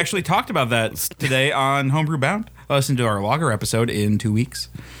 We actually talked about that today on Homebrew Bound. Listen to our lager episode in 2 weeks.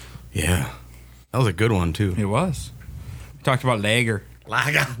 Yeah. That was a good one, too. It was. We talked about lager.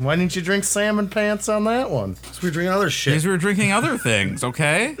 Lager. Why didn't you drink salmon pants on that one? We're drinking other shit. Because we were drinking other things,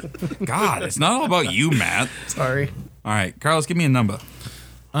 okay? God, it's not all about you, Matt. Sorry. All right, Carlos, give me a number.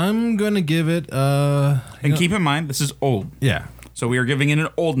 I'm gonna give it. And keep in mind, this is old. Yeah. So we are giving it an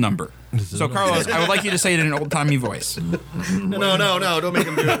old number. So, Carlos, I would like you to say it in an old-timey voice. No, don't make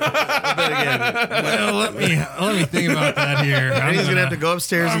him do it. Well, let me think about that here. And he's gonna have to go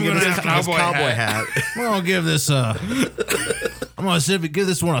upstairs and get his cowboy hat. I'm gonna give this. I'm gonna give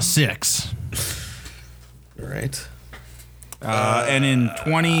this one a 6. right. And in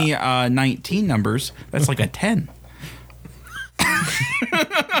 2019 numbers, that's like a 10.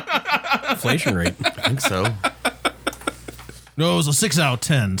 Inflation rate. I think so. No, it was a 6 out of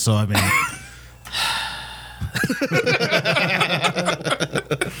 10. So I mean,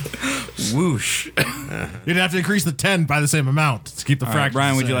 Whoosh. you'd have to increase the 10 by the same amount to keep the All right, fraction.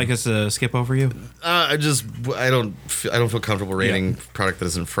 Brian, the would you same. like us to skip over you? I don't feel comfortable rating product that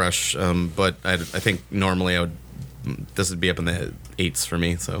isn't fresh. But I think normally this would be up in the 8s for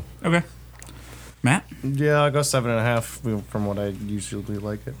me. So Okay. Matt? Yeah, I'll go 7.5 from what I usually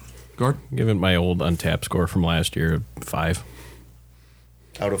like it. Gord? Given my old Untapped score from last year, 5.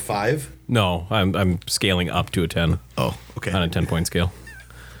 out of 5. No, I'm scaling up to a 10 Oh, okay. on a 10-point scale.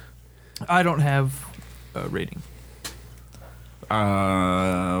 I don't have a rating.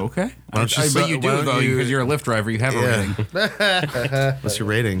 Okay. don't you But you why do, don't though, you- because you're a Lyft driver. You have a rating. What's your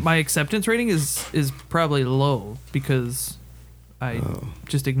rating? My acceptance rating is probably low because I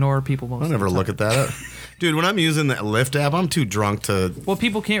just ignore people most I'll of never the look time. at that. Dude, when I'm using that Lyft app, I'm too drunk to. Well,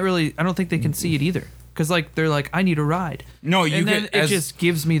 people can't really. I don't think they can see it either. Because like they're like, I need a ride. No, you and then can- it as- just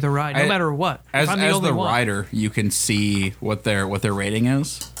gives me the ride, no as- matter what. As, if I'm the as only the one. rider, you can see what their rating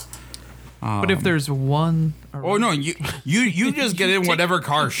is. But if there's one, Oh no, you just get in whatever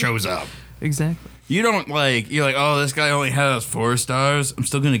car shows up. exactly. You don't you're like, oh, this guy only has 4 stars. I'm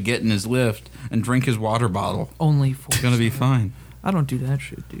still gonna get in his Lyft and drink his water bottle. Only 4. It's gonna be fine. I don't do that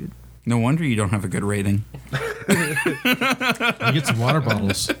shit, dude. No wonder you don't have a good rating. You get some water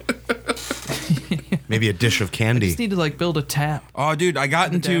bottles. Maybe a dish of I candy. just need to like build a tap. Oh, dude, I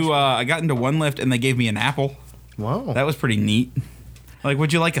got into one Lyft and they gave me an apple. Wow. That was pretty neat. Like,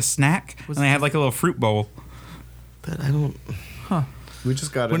 would you like a snack? And they had like a little fruit bowl. But I don't. We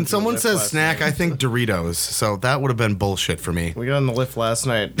just got When into someone the Lyft says last snack, night. I think Doritos. So that would have been bullshit for me. We got on the lift last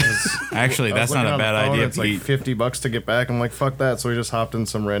night. Actually, that's not a bad idea, It's like Pete. $50 to get back. I'm like, fuck that. So we just hopped in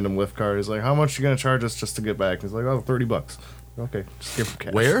some random Lyft car. He's like, how much you gonna charge us just to get back? He's like, oh, $30. Okay, just give him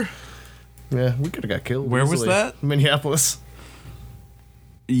cash. Where? Yeah, we could have got killed. Where was easily. that? Minneapolis.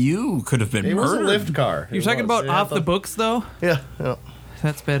 You could have been It was a murdered. Lyft car. You're It talking was. about Yeah, off the books though. Yeah, yeah.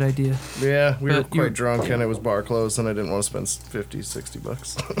 That's a bad idea. Yeah, we were But you're- quite drunk and it was bar closed and I didn't want to spend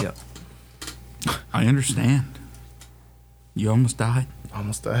 $50-$60. Yep. I understand. You almost died.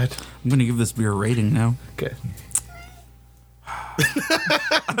 Almost died. I'm gonna give this beer a rating now. Okay.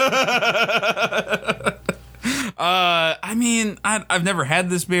 I mean, I've never had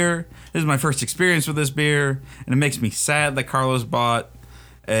this beer. This is my first experience with this beer, and it makes me sad that Carlos bought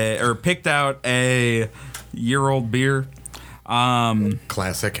or picked out a year-old beer.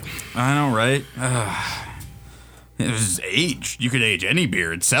 Classic. I know, right? It was aged. You could age any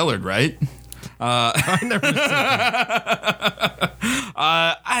beer. It's cellared, right?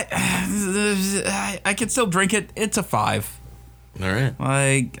 I can still drink it. It's a 5. All right.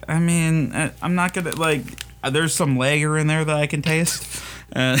 Like, I mean, I'm not gonna there's some lager in there that I can taste.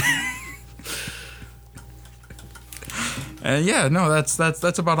 And yeah, no, that's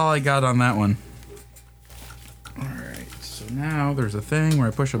about all I got on that one. All right, so now there's a thing where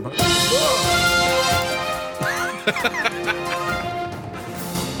I push a button.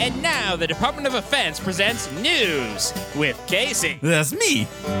 And now the Department of Defense presents News with Casey. That's me.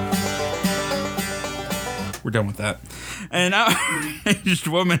 We're done with that. An outraged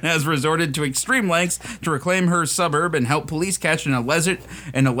woman has resorted to extreme lengths to reclaim her suburb and help police catch an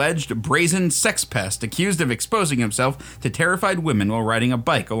alleged brazen sex pest accused of exposing himself to terrified women while riding a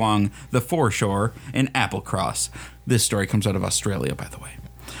bike along the foreshore in Applecross. This story comes out of Australia, by the way.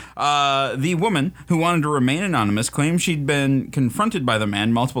 The woman, who wanted to remain anonymous, claimed she'd been confronted by the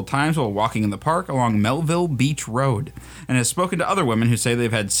man multiple times while walking in the park along Melville Beach Road, and has spoken to other women who say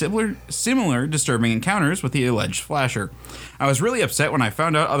they've had similar disturbing encounters with the alleged flasher. I was really upset when I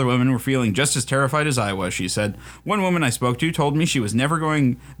found out other women were feeling just as terrified as I was, she said. One woman I spoke to told me she was never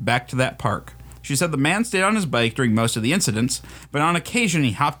going back to that park. She said the man stayed on his bike during most of the incidents, but on occasion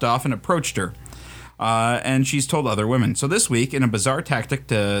he hopped off and approached her. And she's told other women. So this week, in a bizarre tactic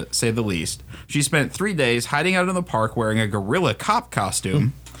to say the least, she spent 3 days hiding out in the park wearing a gorilla cop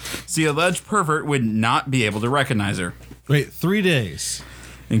costume, so the alleged pervert would not be able to recognize her. Wait, 3 days.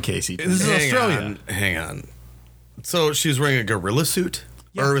 In case he This is Australia. Hang on. So she's wearing a gorilla suit?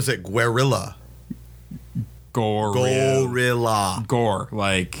 Or is it guerrilla? Gorilla. Gore,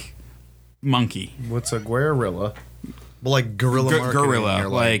 like monkey. What's a guerrilla? Well, like guerrilla marketing,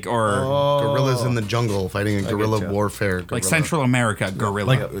 Gorilla, or gorillas in the jungle fighting in guerrilla getcha. warfare. like Gorilla. Central America, gorilla.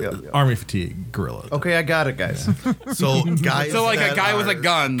 Like army fatigue gorilla. Okay, I got it, guys. So guys. So like a that guy with a are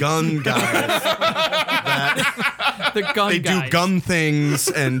gun. Gun guys The gun They guys. do gun things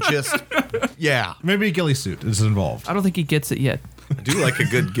and just yeah. Maybe a ghillie suit is involved. I don't think he gets it yet. I do like a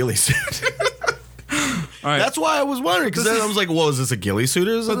good ghillie suit. All right. That's why I was wondering because I was like, "Well, is this a ghillie suit?"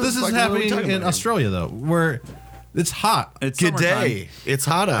 Or is But this is like, what are we happening talking in about? Australia though, where it's hot. It's Good summertime. day. It's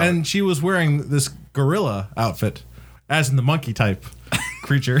hot out. And she was wearing this gorilla outfit, as in the monkey type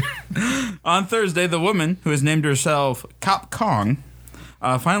creature. On Thursday, the woman, who has named herself Cop Kong,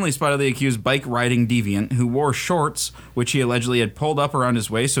 finally spotted the accused bike riding deviant who wore shorts, which he allegedly had pulled up around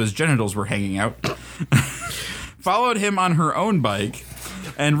his waist so his genitals were hanging out, followed him on her own bike,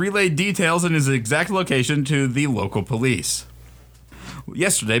 and relayed details in his exact location to the local police.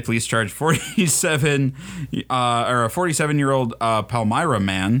 Yesterday, police charged a 47-year-old Palmyra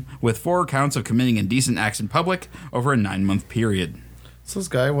man with 4 counts of committing indecent acts in public over a 9-month period. So this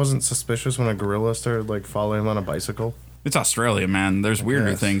guy wasn't suspicious when a gorilla started like following him on a bicycle. It's Australia, man. There's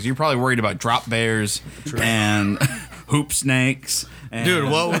weirder Yes. things. You're probably worried about drop bears and hoop snakes. And Dude,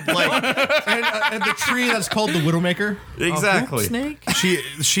 what would, like and the tree that's called the Widowmaker. exactly. Snake?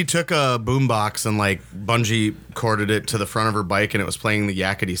 she took a boombox and like bungee corded it to the front of her bike and it was playing the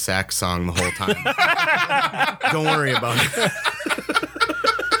Yakety Sax song the whole time. Don't worry about it.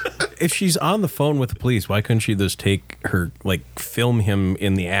 If she's on the phone with the police, why couldn't she just take her, like, film him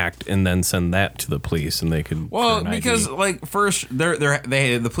in the act and then send that to the police and they could? Well, for an because ID? like first,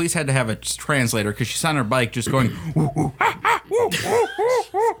 the police had to have a translator because she's on her bike just going.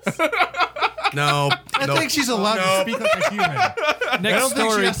 No, I think she's allowed to speak like a human. I Next don't think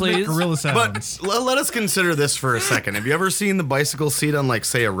she story, has to make please. gorilla But sounds. let us consider this for a second. Have you ever seen the bicycle seat on, like,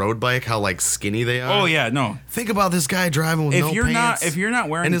 say, a road bike? How like skinny they are. Oh yeah, no. Think about this guy driving with If no you're pants, not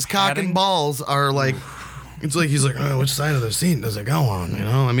wearing and his cock padding- and balls are like, it's like he's like, oh, which side of the seat does it go on? You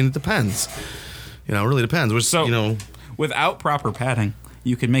know, I mean, it depends. You know, it really depends. Which So you know, without proper padding,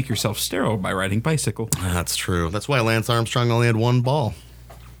 you can make yourself sterile by riding bicycle. that's true. That's why Lance Armstrong only had one ball.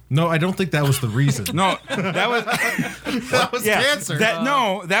 No, I don't think that was the reason. No, that was That was cancer.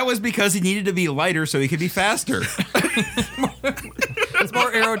 That was because he needed to be lighter so he could be faster. It's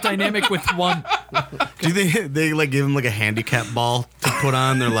more aerodynamic with one. Do they like give him like a handicap ball to put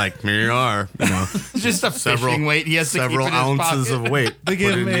on? They're like, here you are. You know, Just a several fishing weight he has to keep several in his ounces pocket. of weight. They give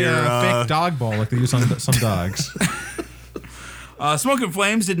Put him in a your, fake dog ball like they use on some dogs. Smoke and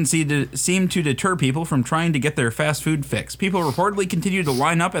flames didn't seem to deter people from trying to get their fast food fix. People reportedly continued to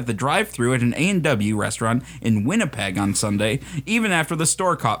line up at the drive-thru at an A&W restaurant in Winnipeg on Sunday, even after the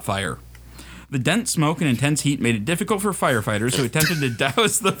store caught fire. The dense smoke and intense heat made it difficult for firefighters who attempted to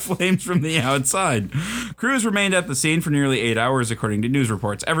douse the flames from the outside. Crews remained at the scene for nearly 8 hours, according to news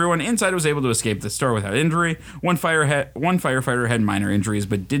reports. Everyone inside was able to escape the store without injury. One firefighter had minor injuries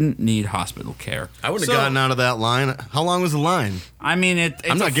but didn't need hospital care. I would have gotten out of that line. How long was the line? I mean, it's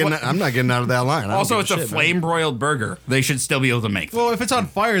I'm not getting out of that line. I don't Also, give it's a shit, man. flame broiled burger. They should still be able to make them. Well, if it's on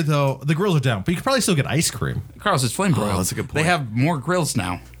fire, though, the grills are down. But you could probably still get ice cream. Carlos, it's flame broiled. that's a good point. They have more grills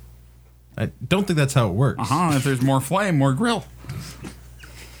now. I don't think that's how it works. If there's more flame, more grill.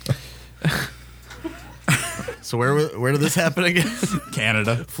 So where did this happen again?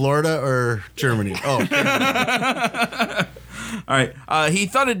 Canada. Florida or Germany? Oh, All right. He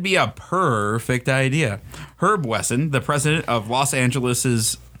thought it'd be a perfect idea. Herb Wesson, the president of Los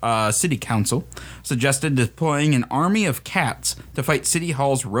Angeles's city council, suggested deploying an army of cats to fight City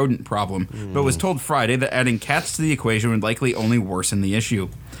Hall's rodent problem, but was told Friday that adding cats to the equation would likely only worsen the issue.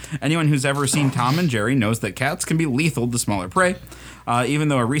 Anyone who's ever seen Tom and Jerry knows that cats can be lethal to smaller prey, even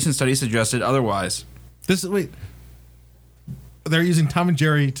though a recent study suggested otherwise. Wait. They're using Tom and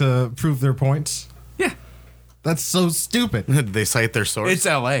Jerry to prove their points? Yeah. That's so stupid. did they cite their source? It's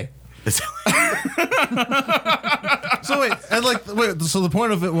L.A. So the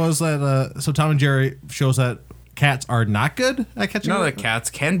point of it was that so Tom and Jerry shows that cats are not good at catching No, a- that cats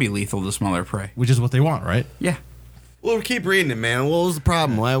can be lethal to smaller prey. which is what they want, right? Yeah. Well, keep reading it, man. What was the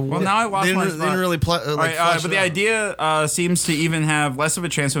problem? Well, now I lost my spot. They didn't really All right, flesh but it the out. idea seems to even have less of a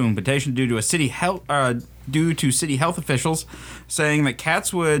chance of implementation due to city health officials saying that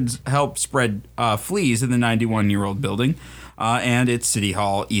cats would help spread fleas in the 91-year-old building and its City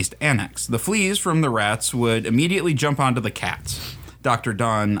Hall East Annex. The fleas from the rats would immediately jump onto the cats. Dr.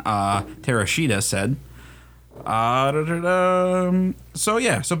 Don Terashita said.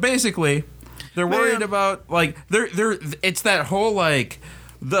 So basically, they're worried about they're it's that whole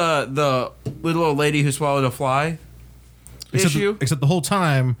the little old lady who swallowed a fly issue. Except the whole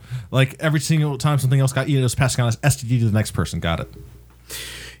time, every single time something else got eaten, it was passing on as STD to the next person. Got it.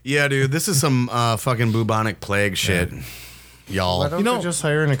 Yeah, dude, this is some fucking bubonic plague shit. y'all. Why don't You know- they just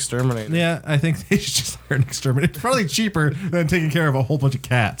hire an exterminator? Yeah, I think they should just hire an exterminator. It's probably cheaper than taking care of a whole bunch of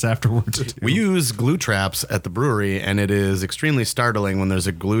cats afterwards. too. We use glue traps at the brewery, and it is extremely startling when there's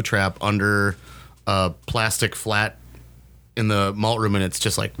a glue trap under a plastic flat in the malt room, and it's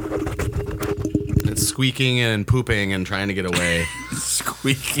just like it's squeaking and pooping and trying to get away.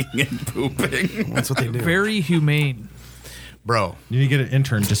 Squeaking and pooping. That's what they do, Very humane. bro. You need to get an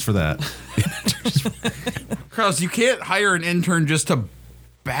intern just for that. Carlos, you can't hire an intern just to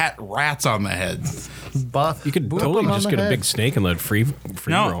bat rats on the head. Buff. You could Boop totally them on just the get a head. big snake and let it free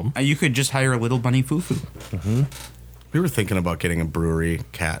roam. No, you could just hire a little bunny foo-foo. We were thinking about getting a brewery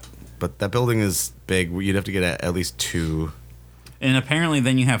cat, but that building is big. You'd have to get at least 2. And apparently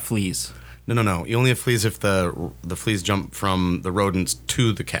then you have fleas. No. You only have fleas if the fleas jump from the rodents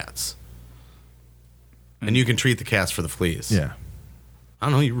to the cats. And you can treat the cats for the fleas. Yeah. I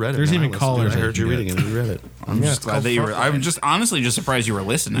don't know. You read it. There's man. even I listened to it. collars I that heard you you can reading it. You read it. I'm just glad that you were. I'm just honestly just surprised you were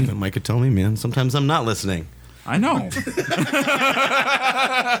listening. Mike could tell me, man. Sometimes I'm not listening. I know.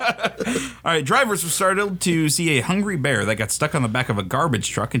 All right, drivers were startled to see a hungry bear that got stuck on the back of a garbage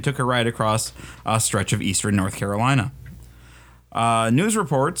truck and took a ride across a stretch of eastern North Carolina. News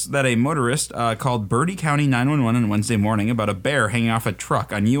reports that a motorist called Bertie County 911 on Wednesday morning about a bear hanging off a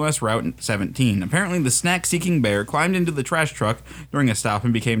truck on U.S. Route 17. Apparently, the snack-seeking bear climbed into the trash truck during a stop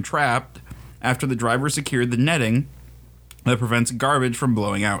and became trapped after the driver secured the netting that prevents garbage from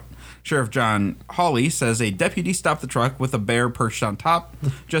blowing out. Sheriff John Hawley says a deputy stopped the truck with a bear perched on top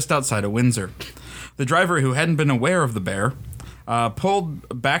just outside of Windsor. The driver, who hadn't been aware of the bear,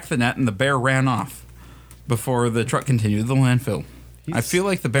 pulled back the net and the bear ran off before the truck continued to the landfill. I feel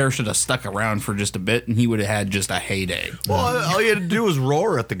like the bear should have stuck around for just a bit and he would have had just a heyday. Well, all you had to do was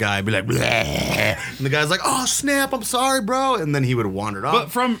roar at the guy, be like, "Bleh." And the guy's like, "Oh snap! I'm sorry, bro." And then he would have wandered off. But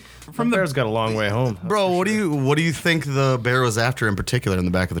from The bear's got a long way home. Bro, what do you think the bear was after in particular in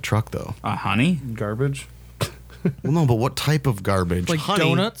the back of the truck, though? honey, Garbage. Well, no, but what type of garbage? Like Honey?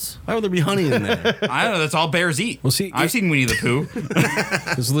 donuts? Why would there be honey in there? I don't know. That's all bears eat. Well, see, I've seen Winnie the Pooh.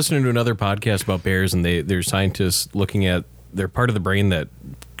 I was listening to another podcast about bears, and they're scientists looking at their part of the brain that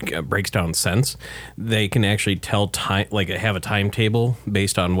breaks down scents. They can actually tell time, like have a timetable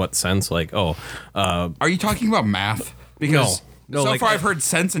based on what sense. Like, Are you talking about math? Because No, so like- far I've heard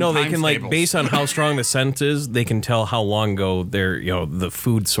sense and no, they times can like tables. based on how strong the scent is, they can tell how long ago the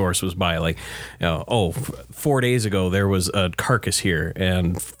food source was by. Like, 4 days ago there was a carcass here,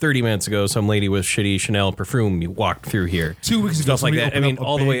 and 30 minutes ago some lady with shitty Chanel perfume walked through here. 2 weeks ago, Stuff like somebody that. I opened mean, up a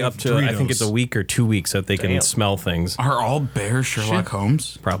all the way bag up of to I think it's a Doritos. week or 2 weeks that they can smell things. Are all bears Sherlock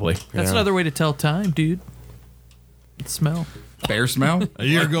Holmes? Probably. That's another way to tell time, dude. Smell. Bear smell? A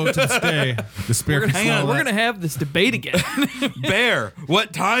year ago to this day, the spear can Hang on, smell We're that. gonna have this debate again. Bear,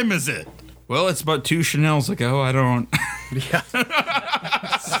 what time is it? Well, it's about 2 Chanels ago. I don't.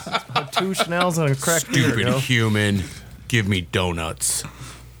 2 Chanel's and a cracked beer. Stupid human. Give me donuts.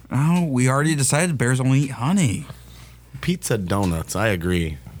 Oh, we already decided bears only eat honey. Pizza donuts. I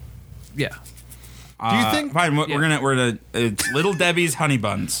agree. Yeah. Do you think? Fine, we're gonna it's Little Debbie's honey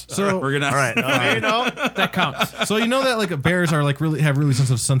buns. So- we're gonna. All right. That counts. So you know that like bears are like really have really sense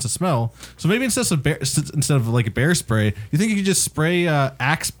of smell. So maybe instead of like a bear spray, you think you could just spray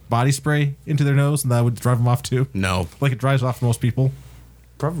Axe body spray into their nose and that would drive them off too? No. Like it drives off most people.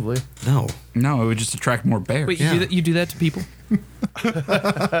 Probably. No. No, it would just attract more bears. Wait, Yeah. you do that to people?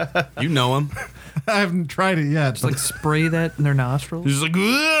 You know him. I haven't tried it yet. Just like spray that in their nostrils? He's like,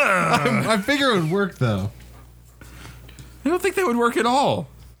 "Ugh." I figure it would work though. I don't think that would work at all.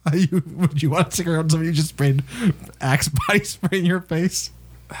 Would you want to stick around somebody who just sprayed Axe body spray in your face?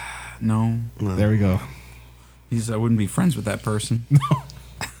 No, There we go. I wouldn't be friends with that person.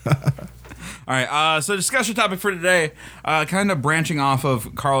 All right, so discussion topic for today, kind of branching off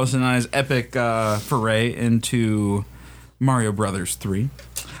of Carlos and I's epic foray into Mario Brothers 3.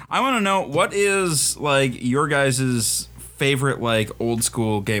 I want to know what is like your guys' favorite like old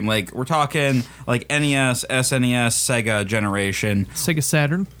school game. Like we're talking like NES, SNES, Sega generation. Sega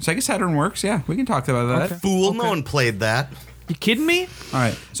Saturn? Sega Saturn works, yeah. We can talk about that. Fool. No one played that. You kidding me? All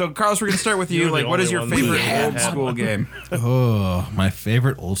right, so Carlos, we're gonna start with you. You're the Like, what is only your one favorite that old had school one. game? Oh, my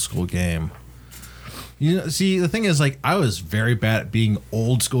favorite old school game. You know, see, the thing is, like, I was very bad at being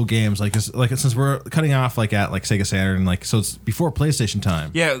old school games. Like since we're cutting off like at like Sega Saturn, like so it's before PlayStation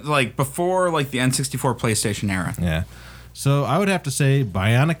time. Yeah, like before like the N64 PlayStation era. Yeah. So I would have to say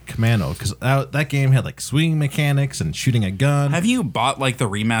Bionic Commando because that game had like swinging mechanics and shooting a gun. Have you bought like the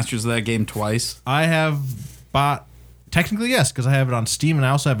remasters of that game twice? I have bought. Technically, yes, because I have it on Steam and I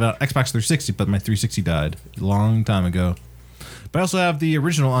also have it on Xbox 360, but my 360 died a long time ago. But I also have the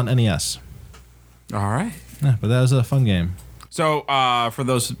original on NES. All right. Yeah, but that was a fun game. So, for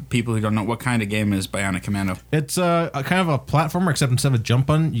those people who don't know, what kind of game is Bionic Commando? It's a kind of a platformer, except instead of a jump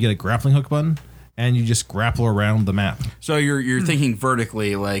button, you get a grappling hook button, and you just grapple around the map. So you're thinking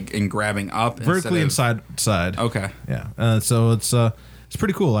vertically, like, and grabbing up? Vertically and side. Okay. Yeah. So it's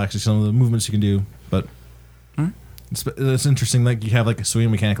pretty cool, actually, some of the movements you can do. But it's interesting. Like, you have, like, a swing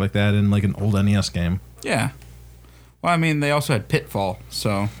mechanic like that in, like, an old NES game. Yeah. Well, I mean, they also had Pitfall,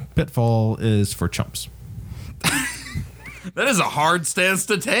 so... Pitfall is for chumps. That is a hard stance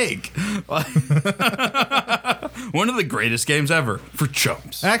to take. One of the greatest games ever for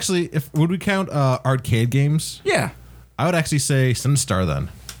chumps. Actually, would we count arcade games? Yeah. I would actually say Sinistar then.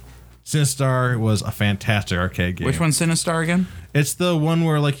 Sinistar was a fantastic arcade game. Which one's Sinistar again? It's the one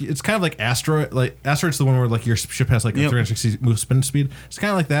where like it's kind of like Asteroid. Like Asteroid's the one where like your ship has like a 360 move spin speed. It's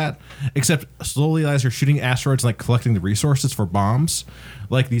kind of like that, except slowly as you're shooting asteroids and like collecting the resources for bombs,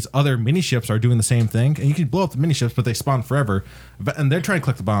 like these other mini ships are doing the same thing, and you can blow up the mini ships, but they spawn forever, and they're trying to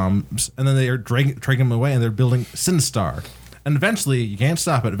collect the bombs, and then they are dragging them away, and they're building Sinistar. And eventually, you can't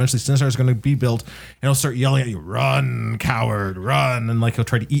stop it. Eventually, Sinistar is going to be built, and he'll start yelling at you, "Run, coward, run!" And like he'll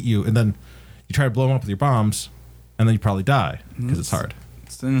try to eat you, and then you try to blow him up with your bombs, and then you probably die because it's hard.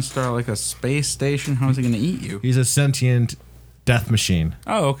 Sinistar like a space station. How is he going to eat you? He's a sentient death machine.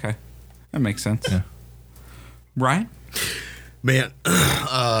 Oh, okay, that makes sense. Yeah. Ryan? Man,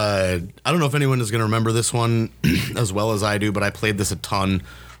 I don't know if anyone is going to remember this one as well as I do, but I played this a ton.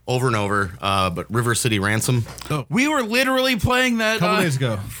 Over and over, but River City Ransom. We were literally playing that A couple days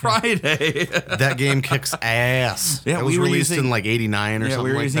ago. Friday. That game kicks ass. Yeah, it was we were released using- in like '89 or something we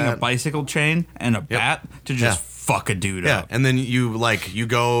were like using that. a bicycle chain and a bat to just fuck a dude Yeah, up. and then you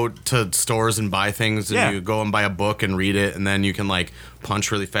go to stores and buy things, and Yeah. you go and buy a book and read it, and then you can like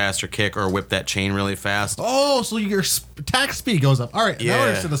punch really fast or kick or whip that chain really fast. Oh, so your attack speed goes up. All right, now I Yeah.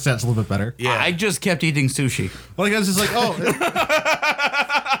 understand the sense a little bit better. Yeah. I just kept eating sushi. Well, I guess it's like,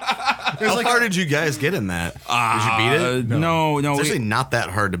 How far did you guys get in that? Did you beat it? No. It's actually not that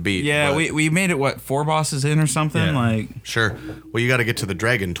hard to beat. Yeah, but we made it, 4 bosses in or something? Yeah. Like, sure. Well, you got to get to the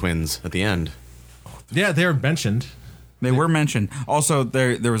dragon twins at the end. yeah, they're mentioned. they were mentioned. Also,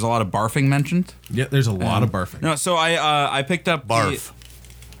 there was a lot of barfing mentioned. Yeah, there's a lot of barfing. No, so I picked up Barf.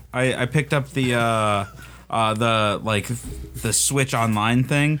 I picked up the Switch Online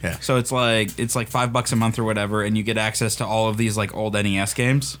thing. Yeah. So it's like $5 a month or whatever, and you get access to all of these like old NES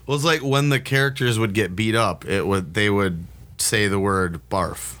games. Well, it's like when the characters would get beat up, they would say the word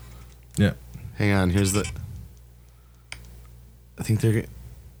barf. Yeah. Hang on, here's the. I think they're.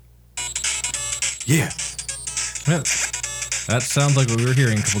 Yeah. Yeah. That sounds like what we were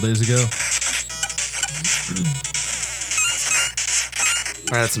hearing a couple days ago.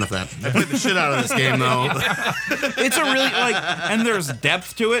 All right, that's enough of that. I played the shit out of this game, though. It's a really and there's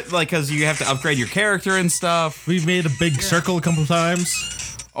depth to it, like because you have to upgrade your character and stuff. We made a big circle a couple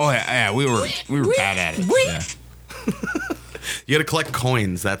times. Oh yeah, we were bad at it. Yeah. You got to collect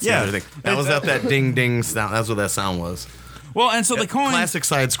coins. That's Yeah. the other thing. That was that ding ding sound. That's what that sound was. Well, and so the coins Classic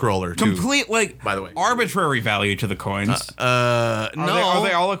side scroller. Too. complete by the way. arbitrary value to the coins. No. Are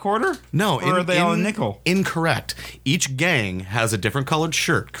they all a quarter? No, or are they all a nickel? Incorrect. Each gang has a different colored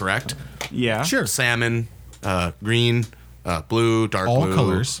shirt. Correct. Yeah, Sure. Salmon, green, blue, dark All blue,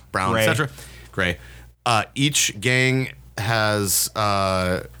 colors. brown, Gray. etc. Gray. Each gang has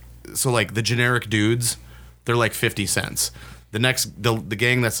so like the generic dudes, they're like 50 cents. The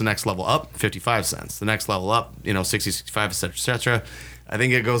gang that's the next level up, 55 cents. The next level up, 60, 65, etc. I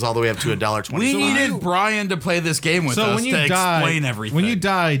think it goes all the way up to $1.20. we needed Brian to play this game with So us when you to die, explain everything. when you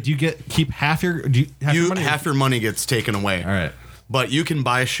die, do you keep half your? Do you half your money? half your money gets taken away. All right. But you can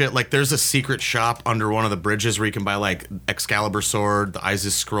buy shit like there's a secret shop under one of the bridges where you can buy like Excalibur sword, the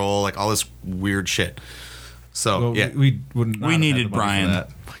Isis scroll, like all this weird shit. So Well, yeah, we would. Not We have had needed the money for Brian. that.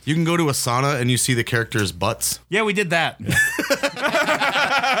 you can go to a sauna and you see the characters' butts. yeah, we did that.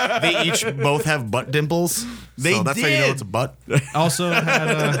 They each both have butt dimples. They so that's how you know did. it's a butt. Also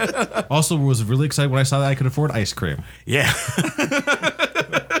had. Also was really excited when I saw that I could afford ice cream. Yeah.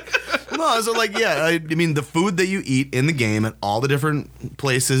 No, so like yeah, I mean the food that you eat in the game at all the different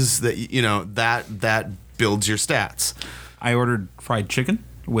places that that builds your stats. I ordered fried chicken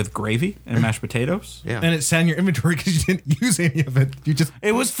with gravy and mashed potatoes. Yeah. And it sat in your inventory because you didn't use any of it. You just.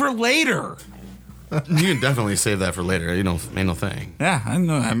 It was for later. You can definitely save that for later. Ain't no thing. Yeah, I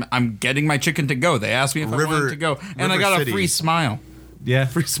know. I'm getting my chicken to go. They asked me if I wanted to go, and I River got City. a free smile. Yeah.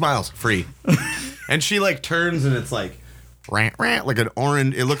 Free smiles, free. And she like turns and it's like rant rant like an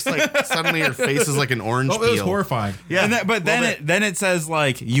orange. It looks like suddenly her face is like an orange Oh, it was peel. horrifying. Yeah, But then it says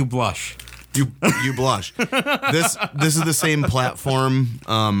like you blush. you blush. This is the same platform.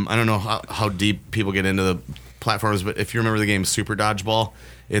 I don't know how deep people get into the platforms, but if you remember the game Super Dodgeball,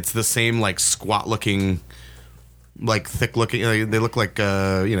 it's the same like squat looking, like thick looking. They look like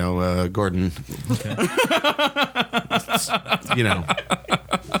Gordon. You know.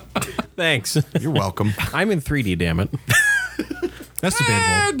 Thanks. You're welcome. I'm in 3D, damn it. That's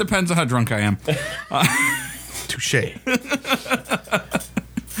debatable. It depends on how drunk I am. Touche.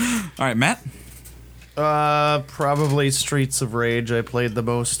 All right, Matt. Probably Streets of Rage. I played the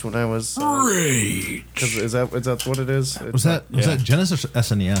most when I was. Rage. Is that what it is? Was that Genesis or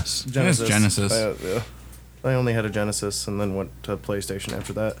SNES? Genesis? Genesis. I only had a Genesis and then went to PlayStation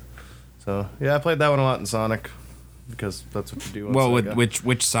after that. So yeah, I played that one a lot in Sonic because that's what you do. On Well, Sega.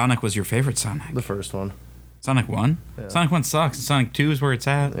 which Sonic was your favorite Sonic? The first one. Sonic 1? Yeah. Sonic 1 sucks. Sonic 2 is where it's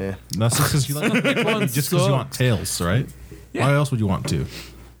at. Yeah. That's just because you like just because you want Tails, right? Yeah. Why else would you want to?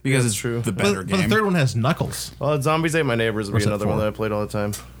 Because Yeah, it's true. the better But game. the third one has Knuckles. Well, Zombies Ate My Neighbors would What's be that another one for? that I played all the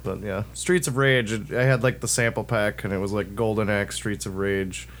time. But yeah, Streets of Rage. I had like the sample pack, and it was like Golden Axe, Streets of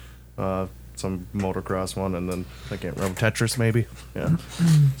Rage, some motocross one, and then I can't remember Tetris maybe. Yeah,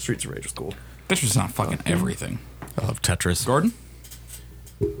 Streets of Rage was cool. This was not fucking everything. I love Tetris. Gordon?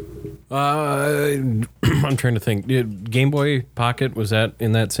 I'm trying to think. Game Boy Pocket, was that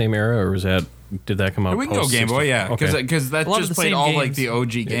in that same era, or did that come out? We can go post Game Boy, 60? yeah. Okay. Because that A lot of just the played same all like games. the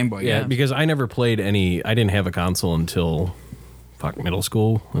OG Game Boy. Yeah, because I never played any. I didn't have a console until middle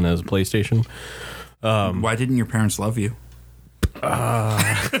school, and that was a PlayStation. Why didn't your parents love you?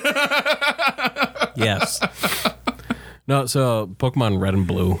 Yes. No, so Pokemon Red and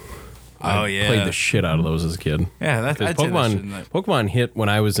Blue. Oh, I yeah. played the shit out of those as a kid. Yeah, that's Because Pokemon hit when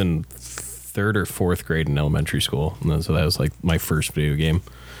I was in 3rd or 4th grade in elementary school, and then, so that was like my first video game.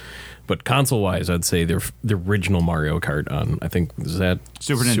 But console-wise, I'd say the original Mario Kart on, I think, is that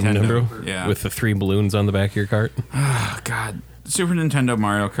Super Nintendo. Yeah. with the 3 balloons on the back of your cart. Oh, God. Super Nintendo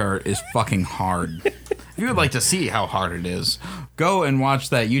Mario Kart is fucking hard. If you would like to see how hard it is, go and watch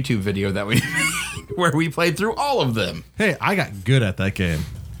that YouTube video that we made where we played through all of them. Hey, I got good at that game.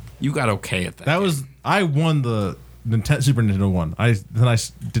 You got okay at that. I won the Super Nintendo one. I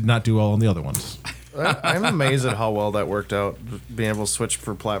did not do well on the other ones. I'm amazed at how well that worked out, being able to switch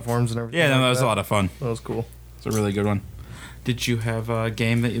for platforms and everything. Yeah, no, like that was a lot of fun. That was cool. It's a really good one. Did you have a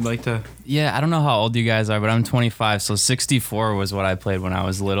game that you'd like to? Yeah, I don't know how old you guys are, but I'm 25, so 64 was what I played when I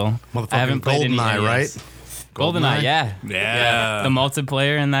was little. I haven't played any GoldenEye, NES. right? GoldenEye, yeah. Yeah. The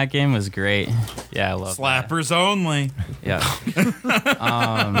multiplayer in that game was great. Yeah, I love Slappers only. that.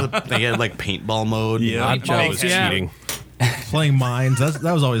 Yeah. They had like paintball mode. Yeah. Odd Job was yeah. cheating. Playing mines, that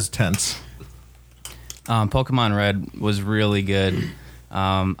was always tense. Pokemon Red was really good.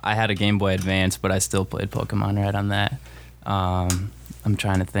 I had a Game Boy Advance, but I still played Pokemon Red on that. I'm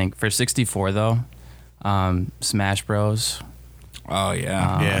trying to think. For 64, though, Smash Bros. Oh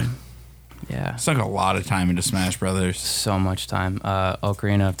yeah. Yeah. Yeah, Sunk a lot of time into Smash Brothers. so much time.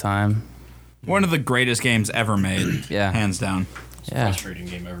 Ocarina of Time. One of the greatest games ever made. Yeah. Hands down. Yeah. Frustrating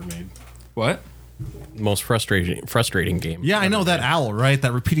game ever made. What? Most frustrating game. Yeah, I know that owl, right?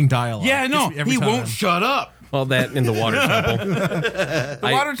 That repeating dialogue. Yeah, no, Gets me every he time. won't shut up. Well, that in the Water Temple. The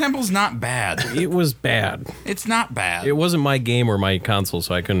Water Temple's not bad. It was bad. It's not bad. It wasn't my game or my console,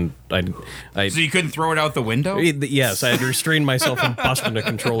 so I couldn't. So you couldn't throw it out the window? Yes, I had to restrain myself from busting a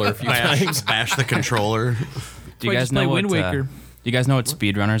controller a few times. Bash the controller. Do you Why guys just play know what? Wind Waker? Do you guys know what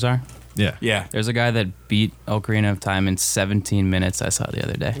speedrunners are? Yeah. Yeah. There's a guy that beat Ocarina of Time in 17 minutes. I saw the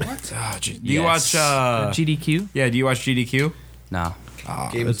other day. Oh, do you Yes. watch? GDQ? Yeah. Do you watch GDQ? No.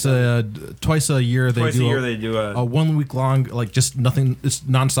 It's twice a year they do a 1 week long, like just nothing. It's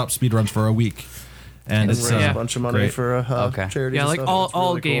nonstop speed runs for a week, and it's Raise Yeah. a bunch of money great. for Okay. charities. Yeah, and like stuff. all It's really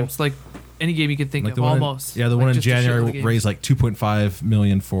cool. games, like any game you can think like of, the one. almost. The Like one in just a shitload of January games. raised like 2.5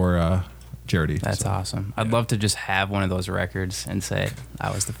 million for charity. That's So, awesome. I'd love to just have one of those records and say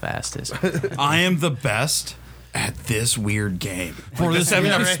I was the fastest. I am the best at this weird game. For Like the this-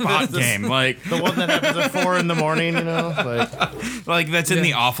 7 spot game. Like The one that happens at 4 in the morning, you know? Like, that's in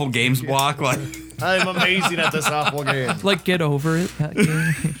the awful games block. Like I'm amazing at this awful game. Like Get Over It. That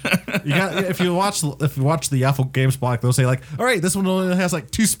game. You got if you watch the Apple Games block, they'll say like, all right, this one only has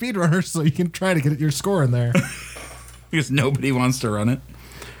like 2 speedrunners, so you can try to get your score in there. because nobody wants to run it.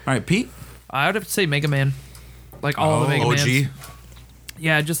 All right, Pete. I would have to say Mega Man. Like all the Mega OG. Mans.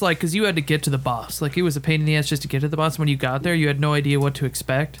 Yeah, just like, because you had to get to the boss. Like, it was a pain in the ass just to get to the boss. When you got there, you had no idea what to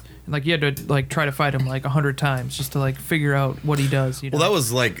expect. And, like, you had to, like, try to fight him, like, 100 times just to, like, figure out what he does. You know? Well, that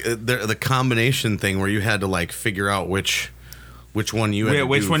was like the combination thing where you had to like figure out which one you had to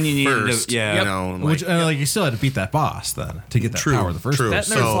Which do one you needed to- first. yeah. You Yep. know, like, Which like you still had to beat that boss then to get that True, power the first true. time. That,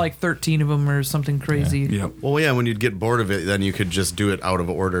 and there's, so- like, 13 of them or something crazy. Yep. well, yeah, when you'd get bored of it, then you could just do it out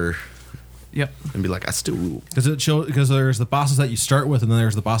of order. Yep. and be like, I still. Because there's the bosses that you start with, and then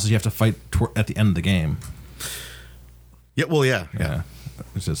there's the bosses you have to fight at the end of the game. Yeah, well, yeah. Yeah,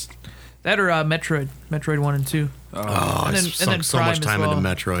 it's just That or Metroid 1 and 2. Oh, I sunk so Prime much as time well. into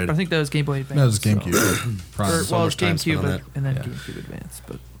Metroid. I think that was Game Boy Advance. that was so- GameCube. Prime. Or, well, much it's time spent on GameCube that. and then GameCube Advance.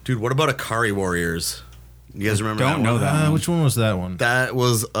 But Dude, what about Akari Warriors? You guys remember Don't that know one? that. Which one was that one? That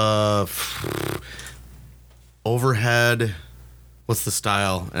was overhead. What's the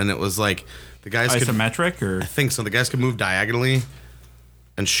style? And it was like the guys could. Isometric or I think so. The guys could move diagonally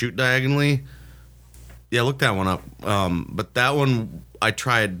and shoot diagonally. Yeah, look that one up. But that one I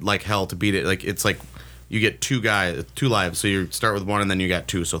tried like hell to beat it. Like it's like you get two lives, so you start with one and then you got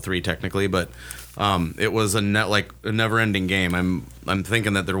two, so three technically. But it was a never-ending game. I'm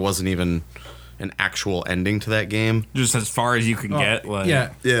thinking that there wasn't even an actual ending to that game. just as far as you can get. Like,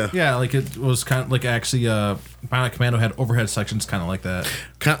 yeah. Like it was kind of like actually, Bionic Commando had overhead sections, kind of like that.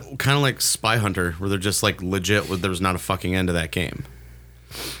 Kind of like Spy Hunter, where they're just like legit. There was not a fucking end to that game.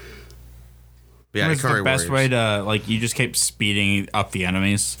 Yeah, It's the Ikari best Warriors. way to like. You just keep speeding up the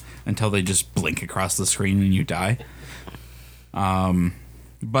enemies until they just blink across the screen and you die.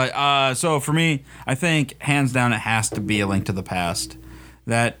 But so for me, I think hands down it has to be A Link to the Past.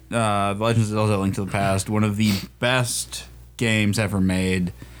 That The Legend of Zelda: A Link to the Past, one of the best games ever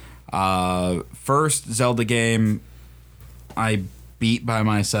made. First Zelda game I beat by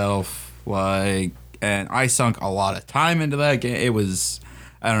myself, and I sunk a lot of time into that game. It was,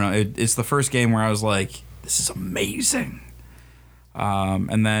 I don't know, it's the first game where I was like, this is amazing.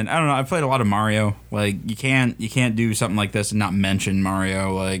 And then I don't know, I played a lot of Mario. Like you can't do something like this and not mention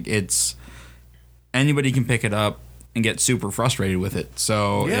Mario. Like it's anybody can pick it up and get super frustrated with it.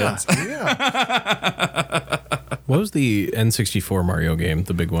 So it's, What was the N64 Mario game,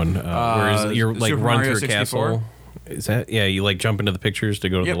 the big one? Where you're like Super run Mario through a 64? castle? Is that you like jump into the pictures to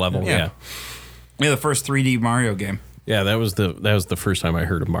go to Yep, the level? yeah. The first 3D Mario game. Yeah, that was the first time I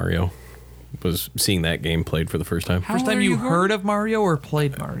heard of Mario. Was seeing that game played for the first time. first time you heard of Mario or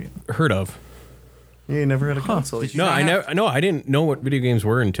played Mario? Heard of. You never had a console. No, I didn't know what video games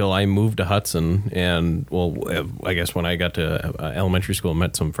were until I moved to Hudson, and I guess when I got to elementary school, and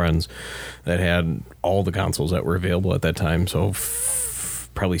met some friends that had all the consoles that were available at that time. So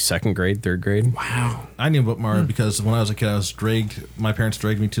probably second grade, third grade. Wow. I knew about Mario because when I was a kid, my parents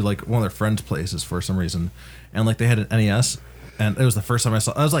dragged me to like one of their friends' places for some reason, and like they had an NES. And it was the first time I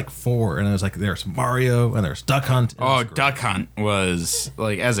saw. I was like 4, and I was like, "There's Mario, and there's Duck Hunt." Oh, Duck Hunt was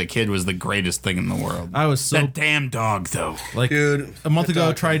like as a kid was the greatest thing in the world. I was so That damn dog though. like, Dude, a month ago,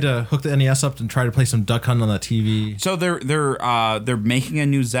 I tried to hook the NES up and try to play some Duck Hunt on the TV. So they're making a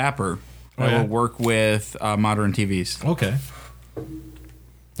new Zapper that will work with modern TVs. Okay,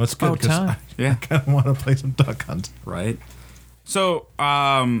 that's good About because time. Yeah. I kind of want to play some Duck Hunt. Right. So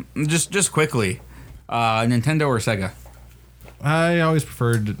just quickly, Nintendo or Sega? I always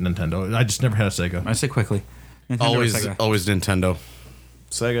preferred Nintendo. I just never had a Sega. I say quickly. Nintendo always or Sega? always Nintendo.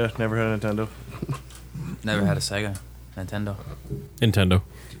 Sega, never had a Nintendo. Never had a Sega. Nintendo. Nintendo.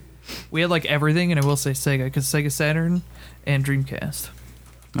 We had like everything, and I will say Sega because Sega Saturn and Dreamcast.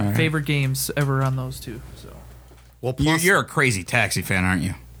 All right. Favorite games ever on those two. So Well, You're a crazy Taxi fan, aren't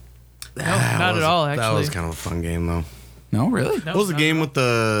you? no, not at all. Actually, That was kind of a fun game though. No, really? No, What was the not game at all. with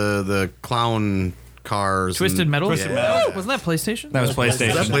the clown cars? Twisted and- Metal? Twisted Metal. Wasn't that PlayStation? That was Is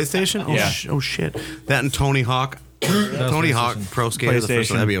PlayStation. that PlayStation? Oh, Yeah. oh shit. That and Tony Hawk. Tony Hawk PlayStation. Pro Skater. The first PlayStation.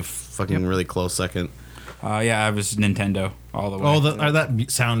 one. That'd be a fucking really close second. Yeah, I was Nintendo all the way. Oh, that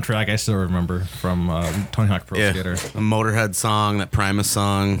soundtrack I still remember from Tony Hawk Pro Skater. A Motorhead song, that Primus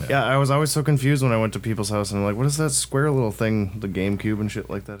song. Yeah, I was always so confused when I went to people's house and I'm like, what is that square little thing, the GameCube and shit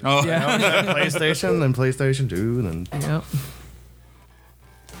like that? Oh. Yeah. PlayStation, then PlayStation 2, then Yep.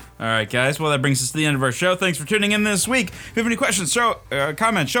 All right, guys. Well, that brings us to the end of our show. Thanks for tuning in this week. If you have any questions,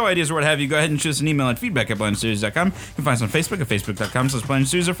 comments, show ideas, or what have you, go ahead and shoot us an email at feedback@blindstudios.com. You can find us on Facebook at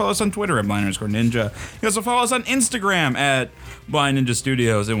facebook.com/blindstudios, or follow us on Twitter at blind_ninja. You can also follow us on Instagram at Blind Ninja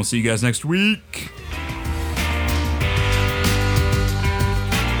Studios, and we'll see you guys next week.